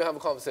lying. Can't even have a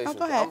conversation. No,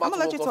 go ahead. I'm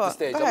about to walk off the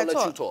stage. I'm gonna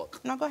let you talk.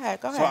 No, go ahead.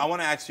 Go ahead. So I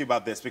want to ask you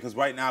about this because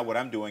right now what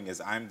I'm doing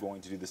is I'm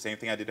going to do the same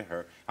thing I did to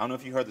her. I don't know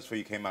if you heard this before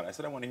you came out. I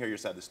said I want to hear your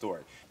side of the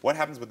story. What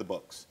happens with the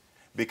books?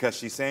 Because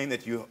she's saying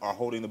that you are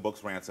holding the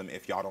books ransom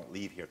if y'all don't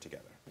leave here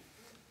together.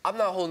 I'm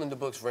not holding the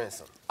books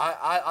ransom.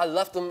 I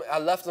left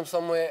them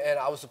somewhere and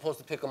I was supposed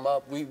to pick them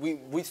up. We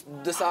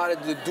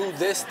decided to do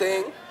this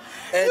thing.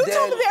 And you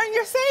told me they're in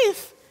your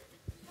safe.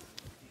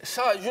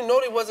 Shah, you know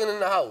they wasn't in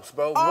the house,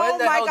 bro. Oh when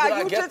the hell did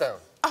I get them?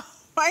 Oh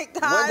my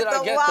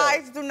God, the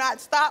lies do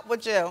not stop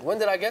with you. When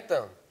did I get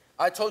them?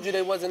 I told you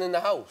they wasn't in the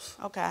house.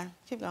 Okay,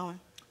 keep going.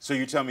 So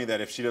you tell me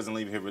that if she doesn't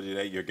leave here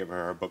today, you'll give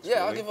her books?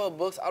 Yeah, I'll give her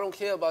books. I don't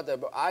care about that,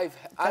 bro. I've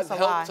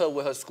helped her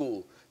with her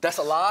school. That's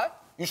a lie?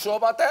 You sure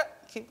about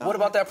that? Keep going. What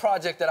about that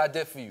project that I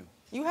did for you?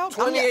 You helped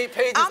 28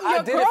 pages.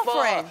 I did it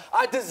for her.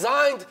 I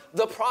designed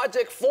the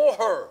project for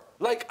her.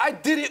 Like, I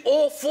did it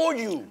all for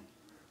you.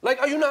 Like,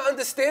 are you not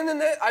understanding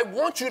that? I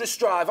want you to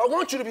strive. I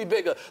want you to be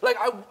bigger. Like,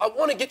 I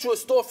want to get you a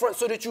storefront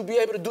so that you'll be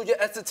able to do your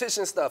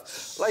esthetician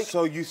stuff. Like,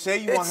 so you say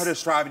you want her to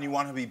strive and you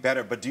want her to be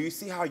better, but do you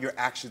see how your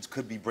actions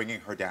could be bringing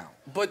her down?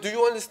 But do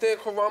you understand,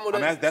 Karamo?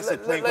 That's a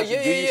plain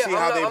question. Do you see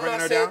how they bring her down? I'm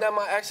not saying that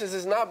my actions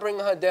is not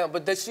bringing her down,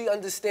 but does she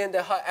understand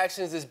that her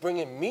actions is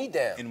bringing me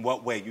down? In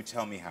what way? You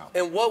tell me how.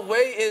 In what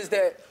way is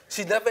that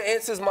she never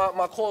answers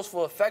my calls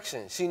for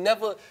affection. She's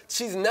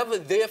never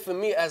there for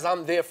me as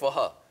I'm there for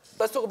her.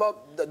 Let's talk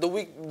about the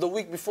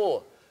week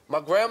before. My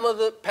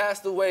grandmother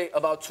passed away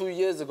about 2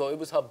 years ago. It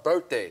was her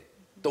birthday.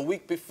 The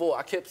week before,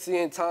 I kept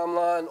seeing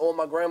timeline, all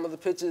my grandmother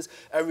pictures,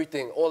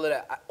 everything, all of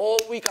that. All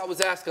week I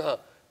was asking her,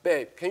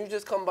 babe, can you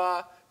just come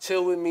by,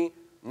 chill with me,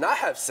 not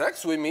have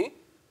sex with me?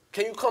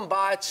 Can you come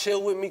by,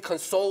 chill with me,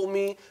 console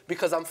me,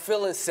 because I'm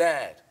feeling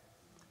sad.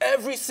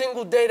 Every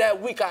single day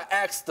that week I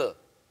asked her.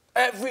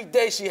 Every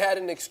day she had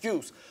an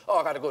excuse. Oh,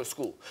 I gotta go to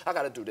school. I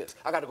gotta do this.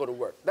 I gotta go to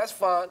work. That's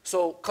fine.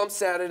 So come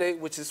Saturday,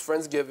 which is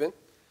Friendsgiving,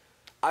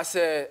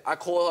 I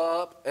call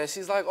her up, and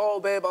she's like, oh,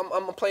 babe,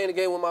 I'm playing a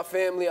game with my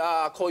family.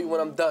 I'll call you when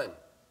I'm done.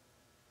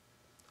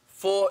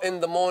 4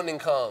 in the morning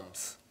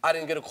comes. I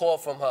didn't get a call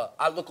from her.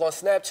 I look on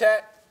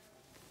Snapchat.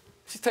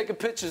 She's taking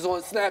pictures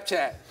on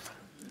Snapchat.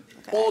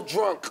 Okay. All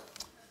drunk.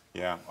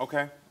 Yeah,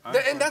 okay.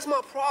 And that's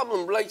my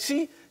problem. Like,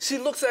 she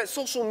looks at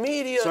social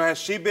media. So has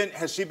she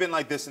been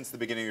like this since the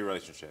beginning of your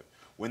relationship?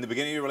 When the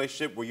beginning of your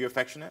relationship, were you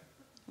affectionate?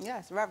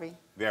 Yes, very.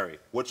 Very.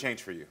 What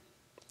changed for you?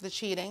 The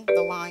cheating,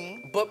 the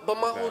lying. But my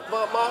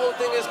whole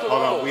thing is, hold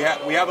on,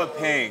 we have a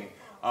ping,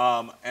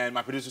 and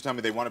my producers tell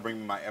me they want to bring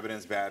me my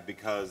evidence back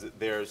because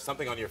there's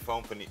something on your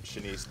phone,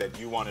 Shanice, that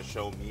you want to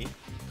show me.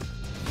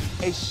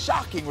 A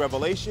shocking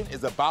revelation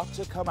is about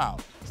to come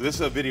out. So this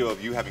is a video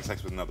of you having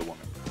sex with another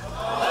woman.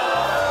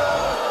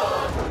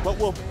 But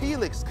will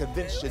Felix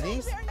convince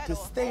Shanice to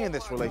stay in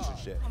this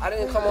relationship? I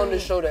didn't come on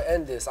this show to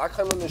end this. I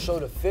come on this show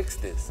to fix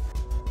this.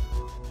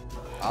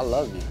 I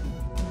love you.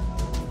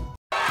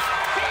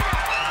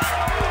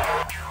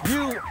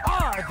 You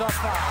are the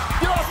five.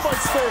 Get off my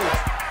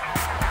stage.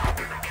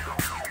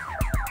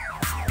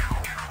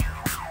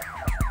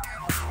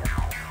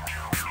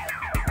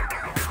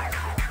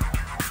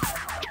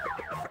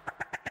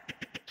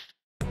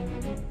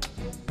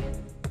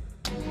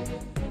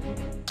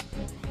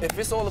 If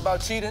it's all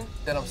about cheating,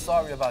 then I'm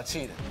sorry about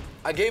cheating.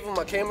 I gave him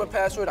my camera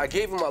password, I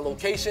gave him my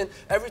location.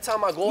 Every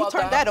time I go out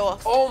there, turned that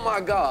off. Oh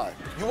my God.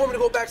 You want me to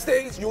go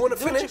backstage? You want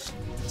to finish?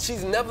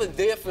 She's never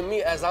there for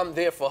me as I'm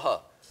there for her.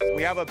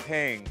 We have a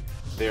ping.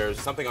 There's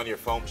something on your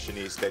phone,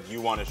 Shanice, that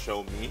you want to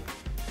show me.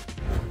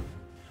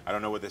 I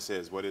don't know what this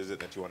is. What is it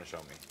that you want to show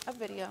me? A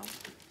video.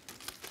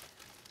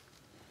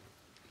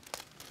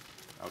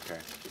 Okay.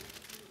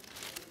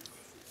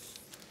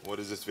 What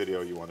is this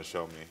video you want to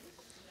show me?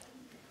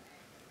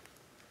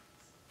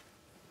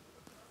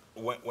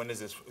 When is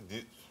this?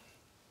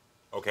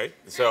 Okay,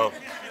 so,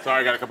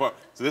 sorry, I got to come up.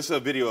 So this is a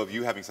video of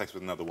you having sex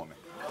with another woman.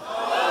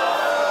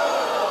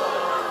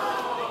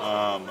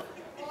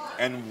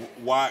 And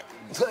why?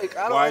 Like,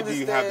 I don't why understand. do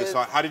you have this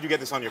on? How did you get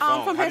this on your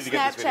phone? From How his did you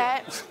get this video?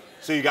 Snapchat.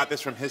 So you got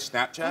this from his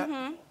Snapchat?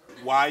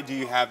 Mm-hmm. Why do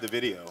you have the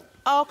video?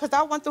 Oh, because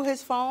I went through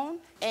his phone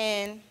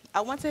and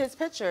I went to his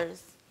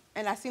pictures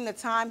and I seen the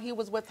time he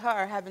was with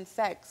her having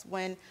sex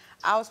when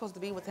I was supposed to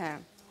be with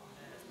him.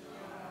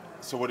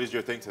 So what is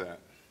your thing to that?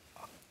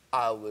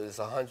 I was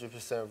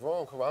 100%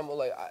 wrong, Karamo.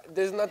 Like,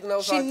 there's nothing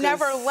else I She can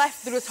never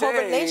left through this whole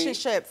say.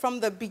 relationship from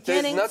the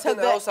beginning to the There's nothing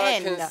else I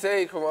end. can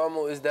say,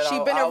 Karamo, is that She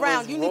I been was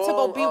around. You need to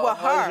go be with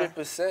her.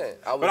 100%.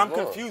 I was But I'm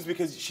wrong. confused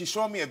because she's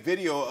showing me a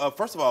video of,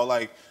 first of all,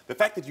 like, the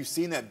fact that you've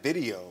seen that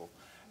video,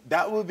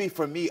 that would be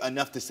for me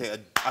enough to say,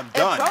 I'm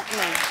done. It broke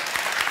me.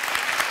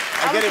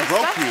 I get it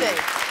broke you.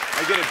 disgusted.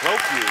 I get it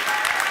broke you.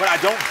 But I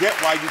don't get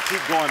why you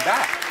keep going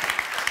back.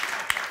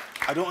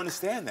 I don't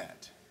understand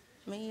that.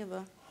 Me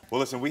either. Well,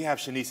 listen, we have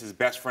Shanice's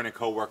best friend and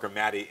co-worker,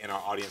 Maddie, in our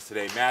audience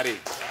today. Maddie,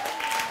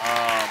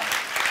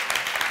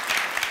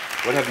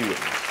 what have you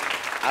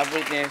witnessed? I've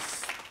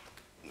witnessed,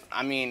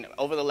 I mean,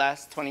 over the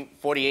last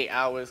 48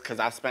 hours, because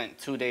I've spent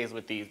 2 days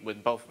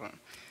with both of them.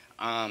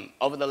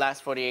 Over the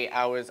last 48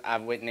 hours,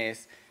 I've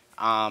witnessed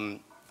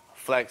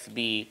Flex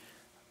be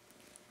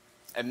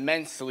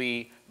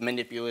immensely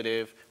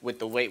manipulative with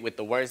the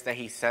words that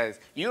he says.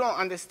 You don't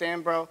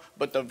understand, bro,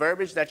 but the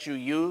verbiage that you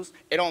use,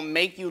 it don't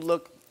make you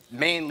look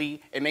manly.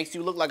 It makes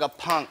you look like a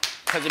punk,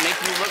 because it makes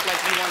you look like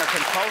you want to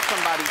control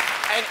somebody.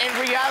 And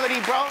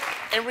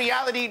in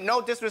reality,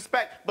 no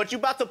disrespect, but you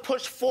about to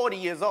push 40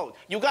 years old.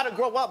 You got to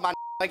grow up, my.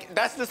 Like,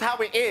 that's just how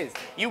it is.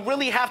 You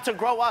really have to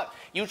grow up.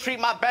 You treat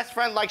my best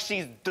friend like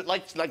she's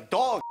like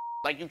dog.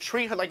 Like, you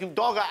treat her like you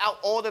dog her out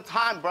all the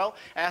time, bro.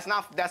 And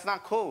that's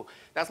not cool.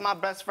 That's my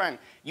best friend.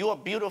 You a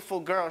beautiful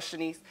girl,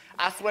 Shanice.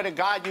 I swear to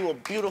God, you a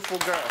beautiful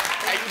girl.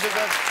 And you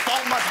deserve so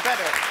much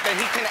better than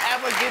he can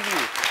ever give you.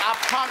 I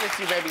promise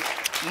you, baby.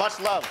 Much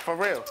love, for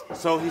real.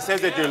 So he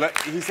says that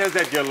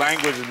your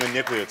language is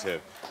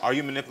manipulative. Are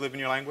you manipulative in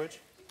your language?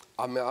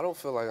 I mean, I don't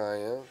feel like I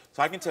am.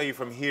 So I can tell you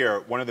from here,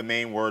 one of the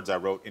main words I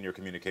wrote in your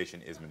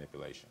communication is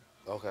manipulation.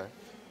 Okay.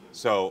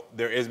 So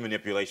there is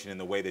manipulation in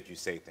the way that you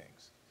say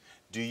things.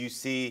 Do you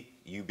see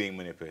you being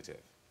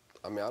manipulative?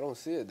 I mean, I don't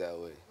see it that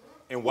way.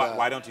 And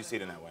why don't you see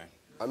it in that way?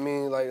 I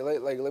mean, like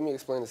let me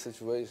explain the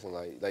situation.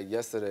 Like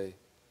yesterday,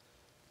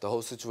 the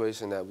whole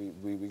situation that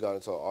we got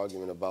into an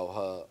argument about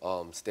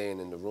her staying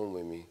in the room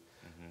with me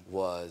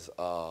was,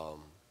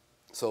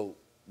 so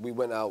we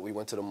went out, we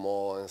went to the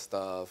mall and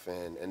stuff,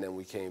 and then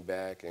we came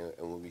back, and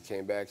when we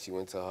came back, she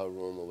went to her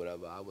room or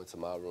whatever, I went to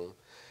my room,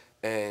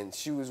 and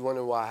she was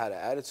wondering why I had an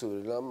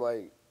attitude, and I'm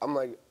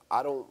like,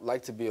 I don't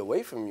like to be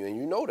away from you, and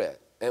you know that.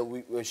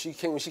 And when she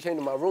came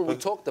to my room, we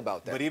talked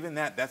about that. But even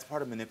that's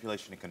part of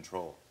manipulation and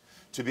control.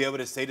 To be able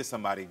to say to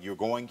somebody, you're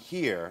going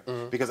here,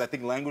 because I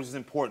think language is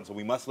important, so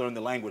we must learn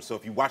the language. So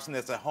if you're watching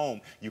this at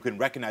home, you can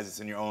recognize this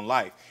in your own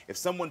life. If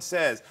someone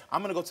says,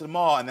 I'm gonna go to the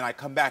mall, and then I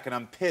come back and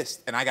I'm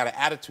pissed, and I got an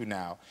attitude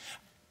now,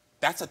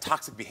 that's a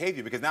toxic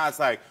behavior, because now it's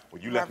like,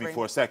 well, you left me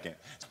for a second.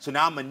 So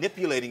now I'm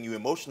manipulating you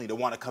emotionally to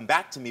want to come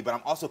back to me, but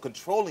I'm also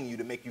controlling you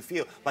to make you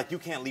feel like you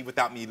can't leave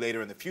without me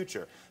later in the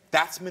future.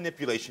 That's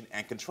manipulation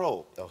and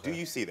control. Okay. Do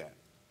you see that?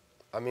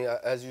 I mean,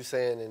 as you're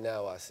saying it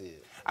now, I see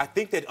it. I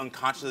think that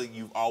unconsciously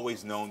you've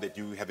always known that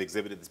you have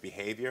exhibited this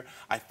behavior.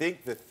 I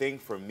think the thing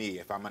for me,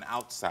 if I'm an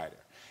outsider,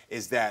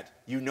 is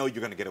that you know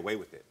you're going to get away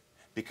with it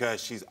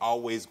because she's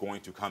always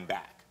going to come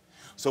back.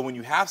 So when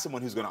you have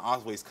someone who's going to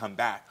always come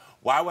back,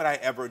 why would I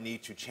ever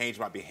need to change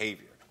my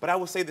behavior? But I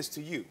will say this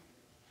to you.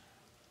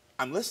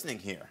 I'm listening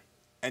here,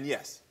 and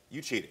yes,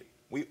 you cheated.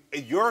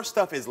 Your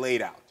stuff is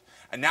laid out.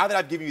 And now that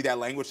I've given you that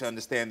language to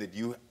understand that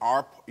you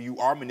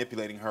are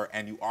manipulating her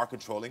and you are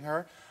controlling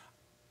her,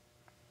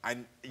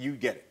 you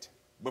get it.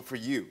 But for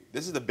you,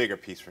 this is the bigger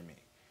piece for me.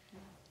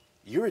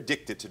 You're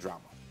addicted to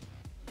drama.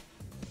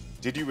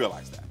 Did you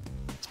realize that?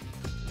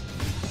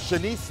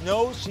 Shanice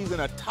knows she's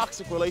in a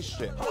toxic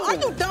relationship. Are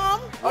you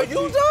dumb? Are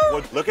you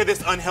dumb? Look at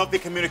this unhealthy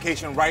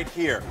communication right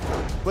here.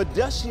 But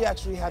does she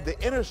actually have the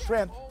inner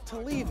strength to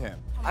leave him?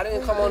 I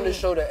didn't come on this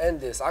show to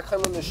end this. I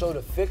come on the show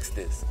to fix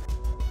this.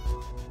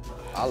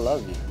 I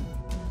love you.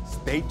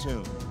 Stay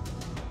tuned.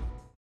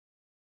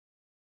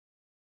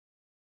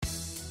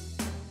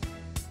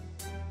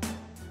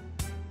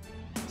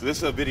 So this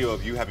is a video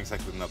of you having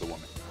sex with another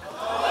woman.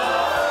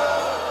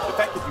 The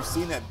fact that you've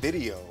seen that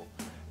video,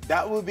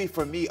 that would be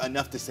for me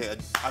enough to say,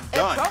 I'm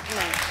done.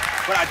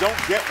 But I don't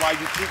get why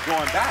you keep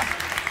going back.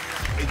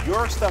 If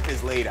your stuff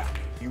is laid out,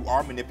 you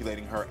are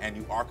manipulating her and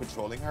you are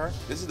controlling her,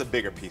 this is the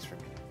bigger piece for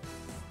me.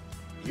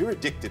 You're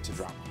addicted to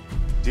drama.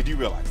 Did you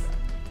realize that?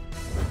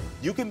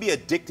 You can be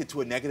addicted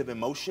to a negative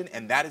emotion,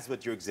 and that is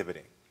what you're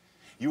exhibiting.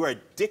 You are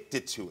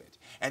addicted to it.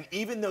 And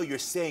even though you're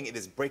saying it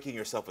is breaking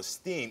your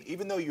self-esteem,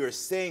 even though you're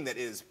saying that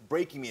it is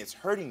breaking me, it's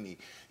hurting me,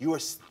 you are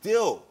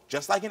still,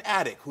 just like an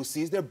addict who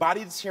sees their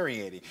body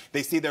deteriorating,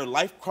 they see their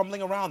life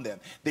crumbling around them,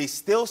 they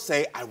still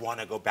say, I want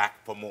to go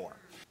back for more.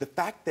 The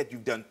fact that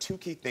you've done two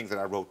key things that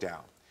I wrote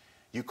down.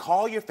 You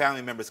call your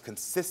family members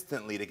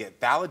consistently to get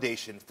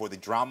validation for the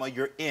drama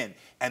you're in,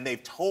 and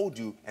they've told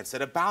you and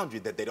set a boundary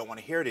that they don't want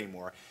to hear it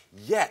anymore,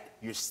 yet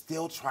you're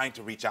still trying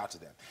to reach out to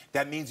them.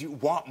 That means you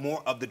want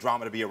more of the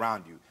drama to be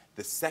around you.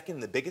 The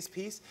second, the biggest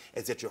piece,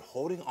 is that you're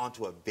holding on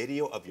to a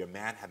video of your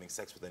man having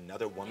sex with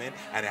another woman,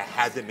 and it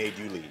hasn't made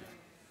you leave.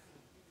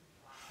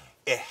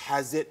 It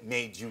hasn't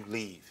made you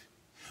leave.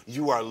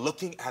 You are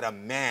looking at a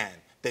man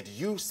that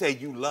you say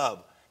you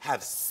love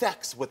have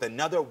sex with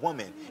another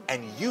woman,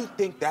 and you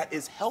think that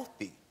is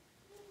healthy.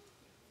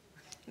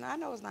 No, I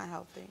know it's not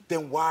healthy.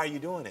 Then why are you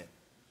doing it?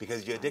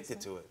 Because you're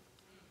addicted to it.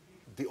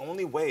 The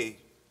only way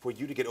for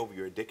you to get over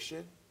your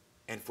addiction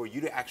and for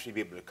you to actually be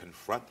able to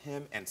confront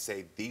him and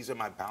say, these are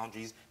my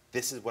boundaries,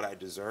 this is what I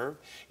deserve,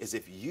 is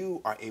if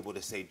you are able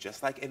to say,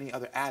 just like any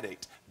other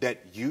addict,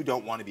 that you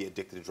don't want to be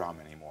addicted to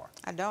drama anymore.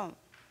 I don't.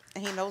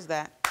 And he knows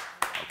that.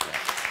 Okay.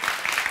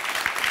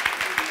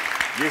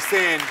 You're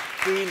saying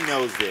he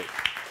knows it.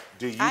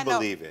 Do you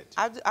believe it?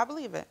 I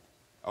believe it.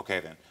 Okay,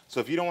 then. So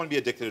if you don't want to be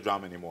addicted to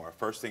drama anymore,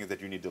 first thing is that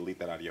you need to delete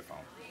that out of your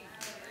phone.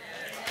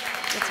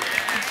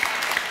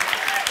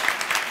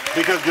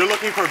 Because you're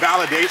looking for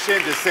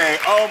validation to say,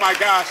 oh my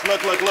gosh,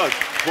 look, look, look.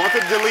 Go into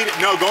the deleted,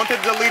 no, go into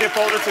the deleted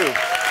folder too.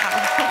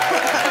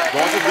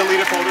 Go into the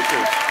deleted folder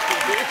too.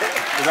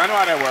 Because I know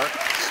how that works.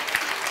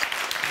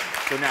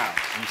 So now,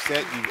 you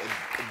said you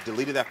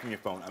deleted that from your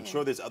phone. I'm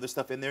sure there's other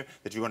stuff in there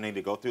that you're going to need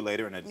to go through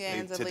later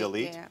and to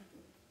delete. Yeah.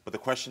 But the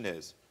question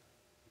is,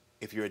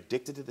 if you're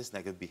addicted to this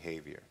negative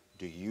behavior,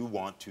 do you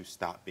want to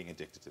stop being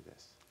addicted to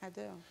this? I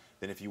do.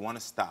 Then if you want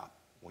to stop,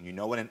 when you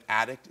know when an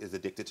addict is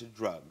addicted to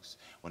drugs,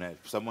 when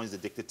someone's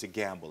addicted to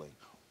gambling,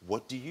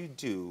 what do you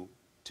do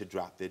to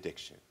drop the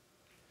addiction?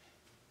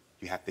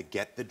 You have to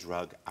get the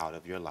drug out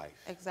of your life.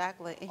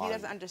 Exactly, and he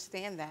doesn't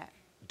understand that.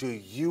 Do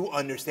you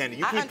understand it?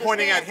 You keep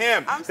pointing at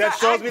him. That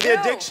shows me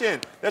the addiction.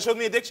 That shows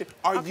me addiction.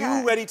 Are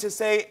you ready to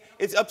say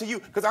it's up to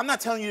you? Because I'm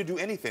not telling you to do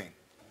anything.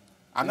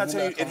 I'm not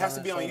telling you, it has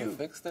to be on you. To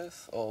fix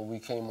this, or we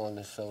came on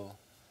the show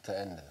to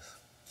end this?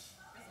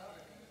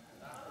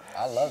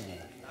 I love you,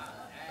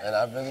 and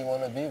I really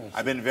want to be with you.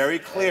 I've been very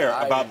clear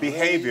about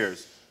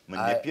behaviors,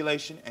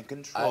 manipulation, and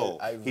control.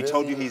 He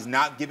told you he's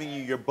not giving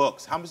you your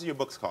books. How much do your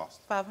books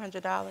cost?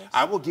 $500.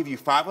 I will give you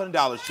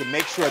 $500 to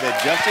make sure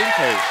that just in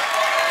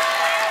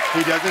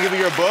case he doesn't give you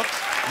your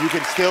books, you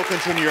can still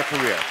continue your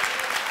career.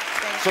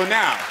 So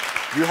now,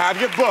 you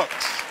have your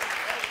books.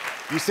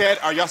 You said,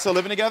 are y'all still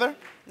living together?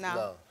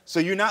 No. So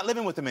you're not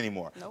living with him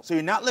anymore. Nope. So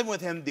you're not living with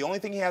him. The only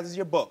thing he has is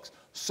your books.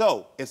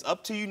 So it's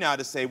up to you now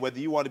to say whether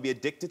you want to be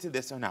addicted to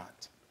this or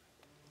not.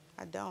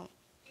 I don't.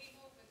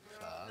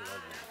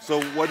 So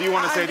what do you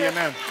want to say to your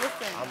man?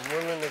 Listen, I'm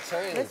willing to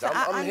change. Listen,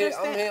 I'm here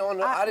on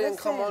the. I didn't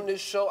come on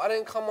this show. I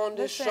didn't come on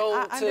this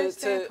show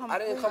to. I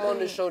didn't come on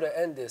this show to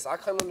end this. I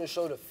come on this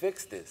show to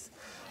fix this.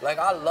 Like,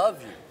 I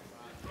love you.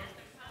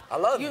 I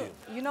love you.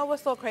 You know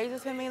what's so crazy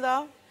to me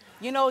though?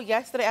 You know,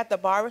 yesterday at the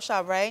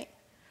barbershop, right?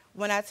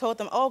 When I told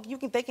them, oh,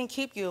 they can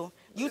keep you.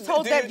 You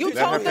told the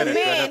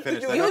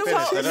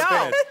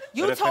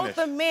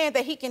man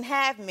that he can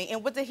have me,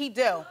 and what did he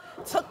do?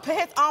 Took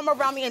his arm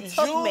around me and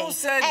took me. You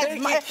said they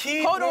can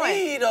keep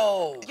me,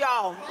 though.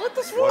 Yo, what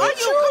is wrong?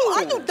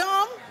 Are you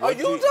dumb? Are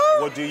you dumb?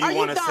 What do you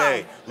want to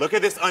say? Look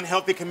at this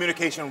unhealthy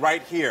communication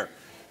right here.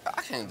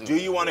 I can't do. Do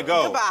you want to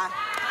go? Goodbye.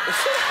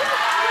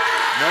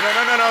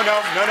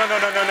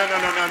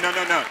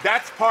 No.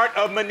 That's part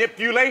of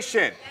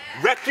manipulation.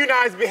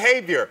 Recognized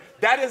behavior.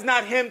 That is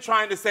not him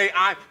trying to say,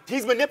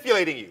 he's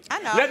manipulating you.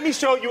 I know. Let me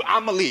show you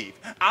I'ma leave.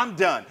 I'm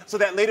done. So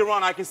that later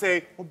on I can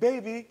say, well,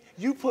 baby,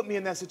 you put me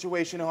in that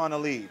situation, I wanna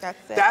leave.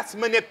 That's it. That's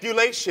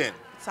manipulation.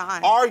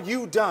 Time. Are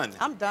you done?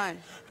 I'm done.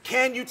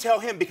 Can you tell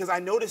him? Because I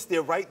noticed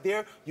right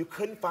there, you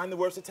couldn't find the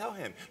words to tell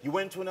him. You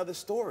went into another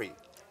story.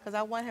 Because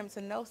I want him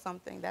to know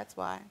something, that's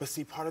why. But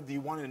see, part of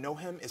you wanting to know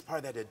him is part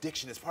of that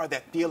addiction. It's part of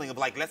that feeling of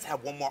like, let's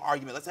have one more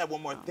argument. Let's have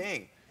one more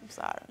thing. I'm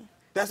sorry.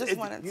 You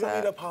don't need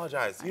to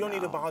apologize. You don't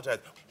need to apologize.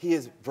 He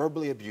is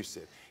verbally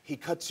abusive. He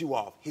cuts you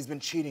off. He's been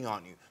cheating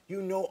on you.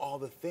 You know all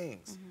the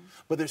things.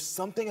 But there's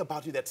something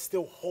about you that's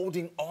still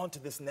holding on to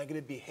this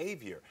negative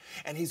behavior.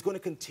 And he's going to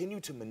continue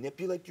to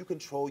manipulate you,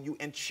 control you,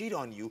 and cheat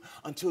on you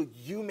until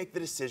you make the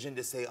decision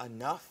to say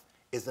enough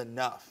is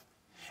enough.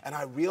 And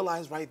I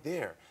realized right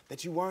there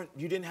that you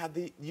didn't have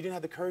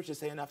the courage to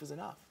say enough is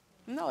enough.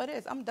 No, it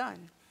is. I'm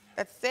done.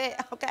 That's it.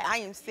 Okay, I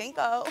am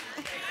single.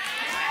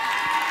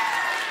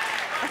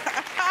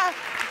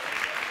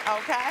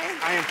 Okay?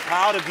 I am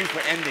proud of you for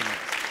ending it.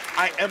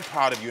 I am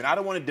proud of you, and I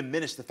don't want to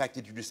diminish the fact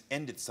that you just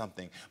ended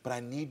something, but I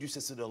need you,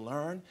 sister, to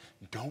learn,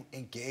 don't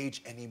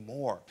engage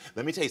anymore.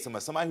 Let me tell you something.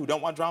 Somebody who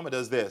don't want drama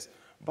does this.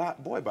 Bye,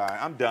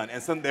 I'm done.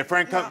 And their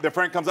friend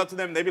comes up to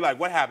them, they be like,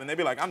 what happened? They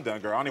be like, I'm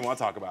done, girl. I don't even want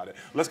to talk about it.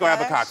 Let's go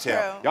have a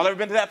cocktail. Y'all ever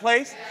been to that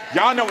place?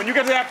 Y'all know when you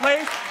get to that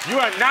place, you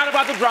are not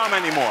about the drama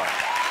anymore.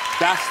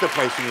 That's the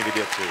place you need to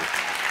get to.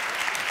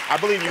 I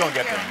believe you're going to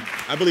get there.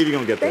 I believe you're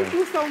going to get there. Thank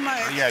you so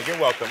much. Yeah, you're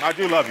welcome. I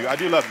do love you. I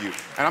do love you.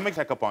 And I'm going to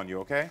check up on you,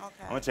 okay?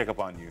 I'm going to check up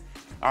on you.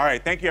 All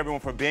right, thank you, everyone,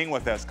 for being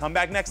with us. Come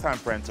back next time,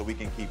 friends, so we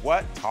can keep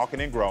what?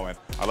 Talking and growing.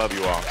 I love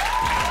you all.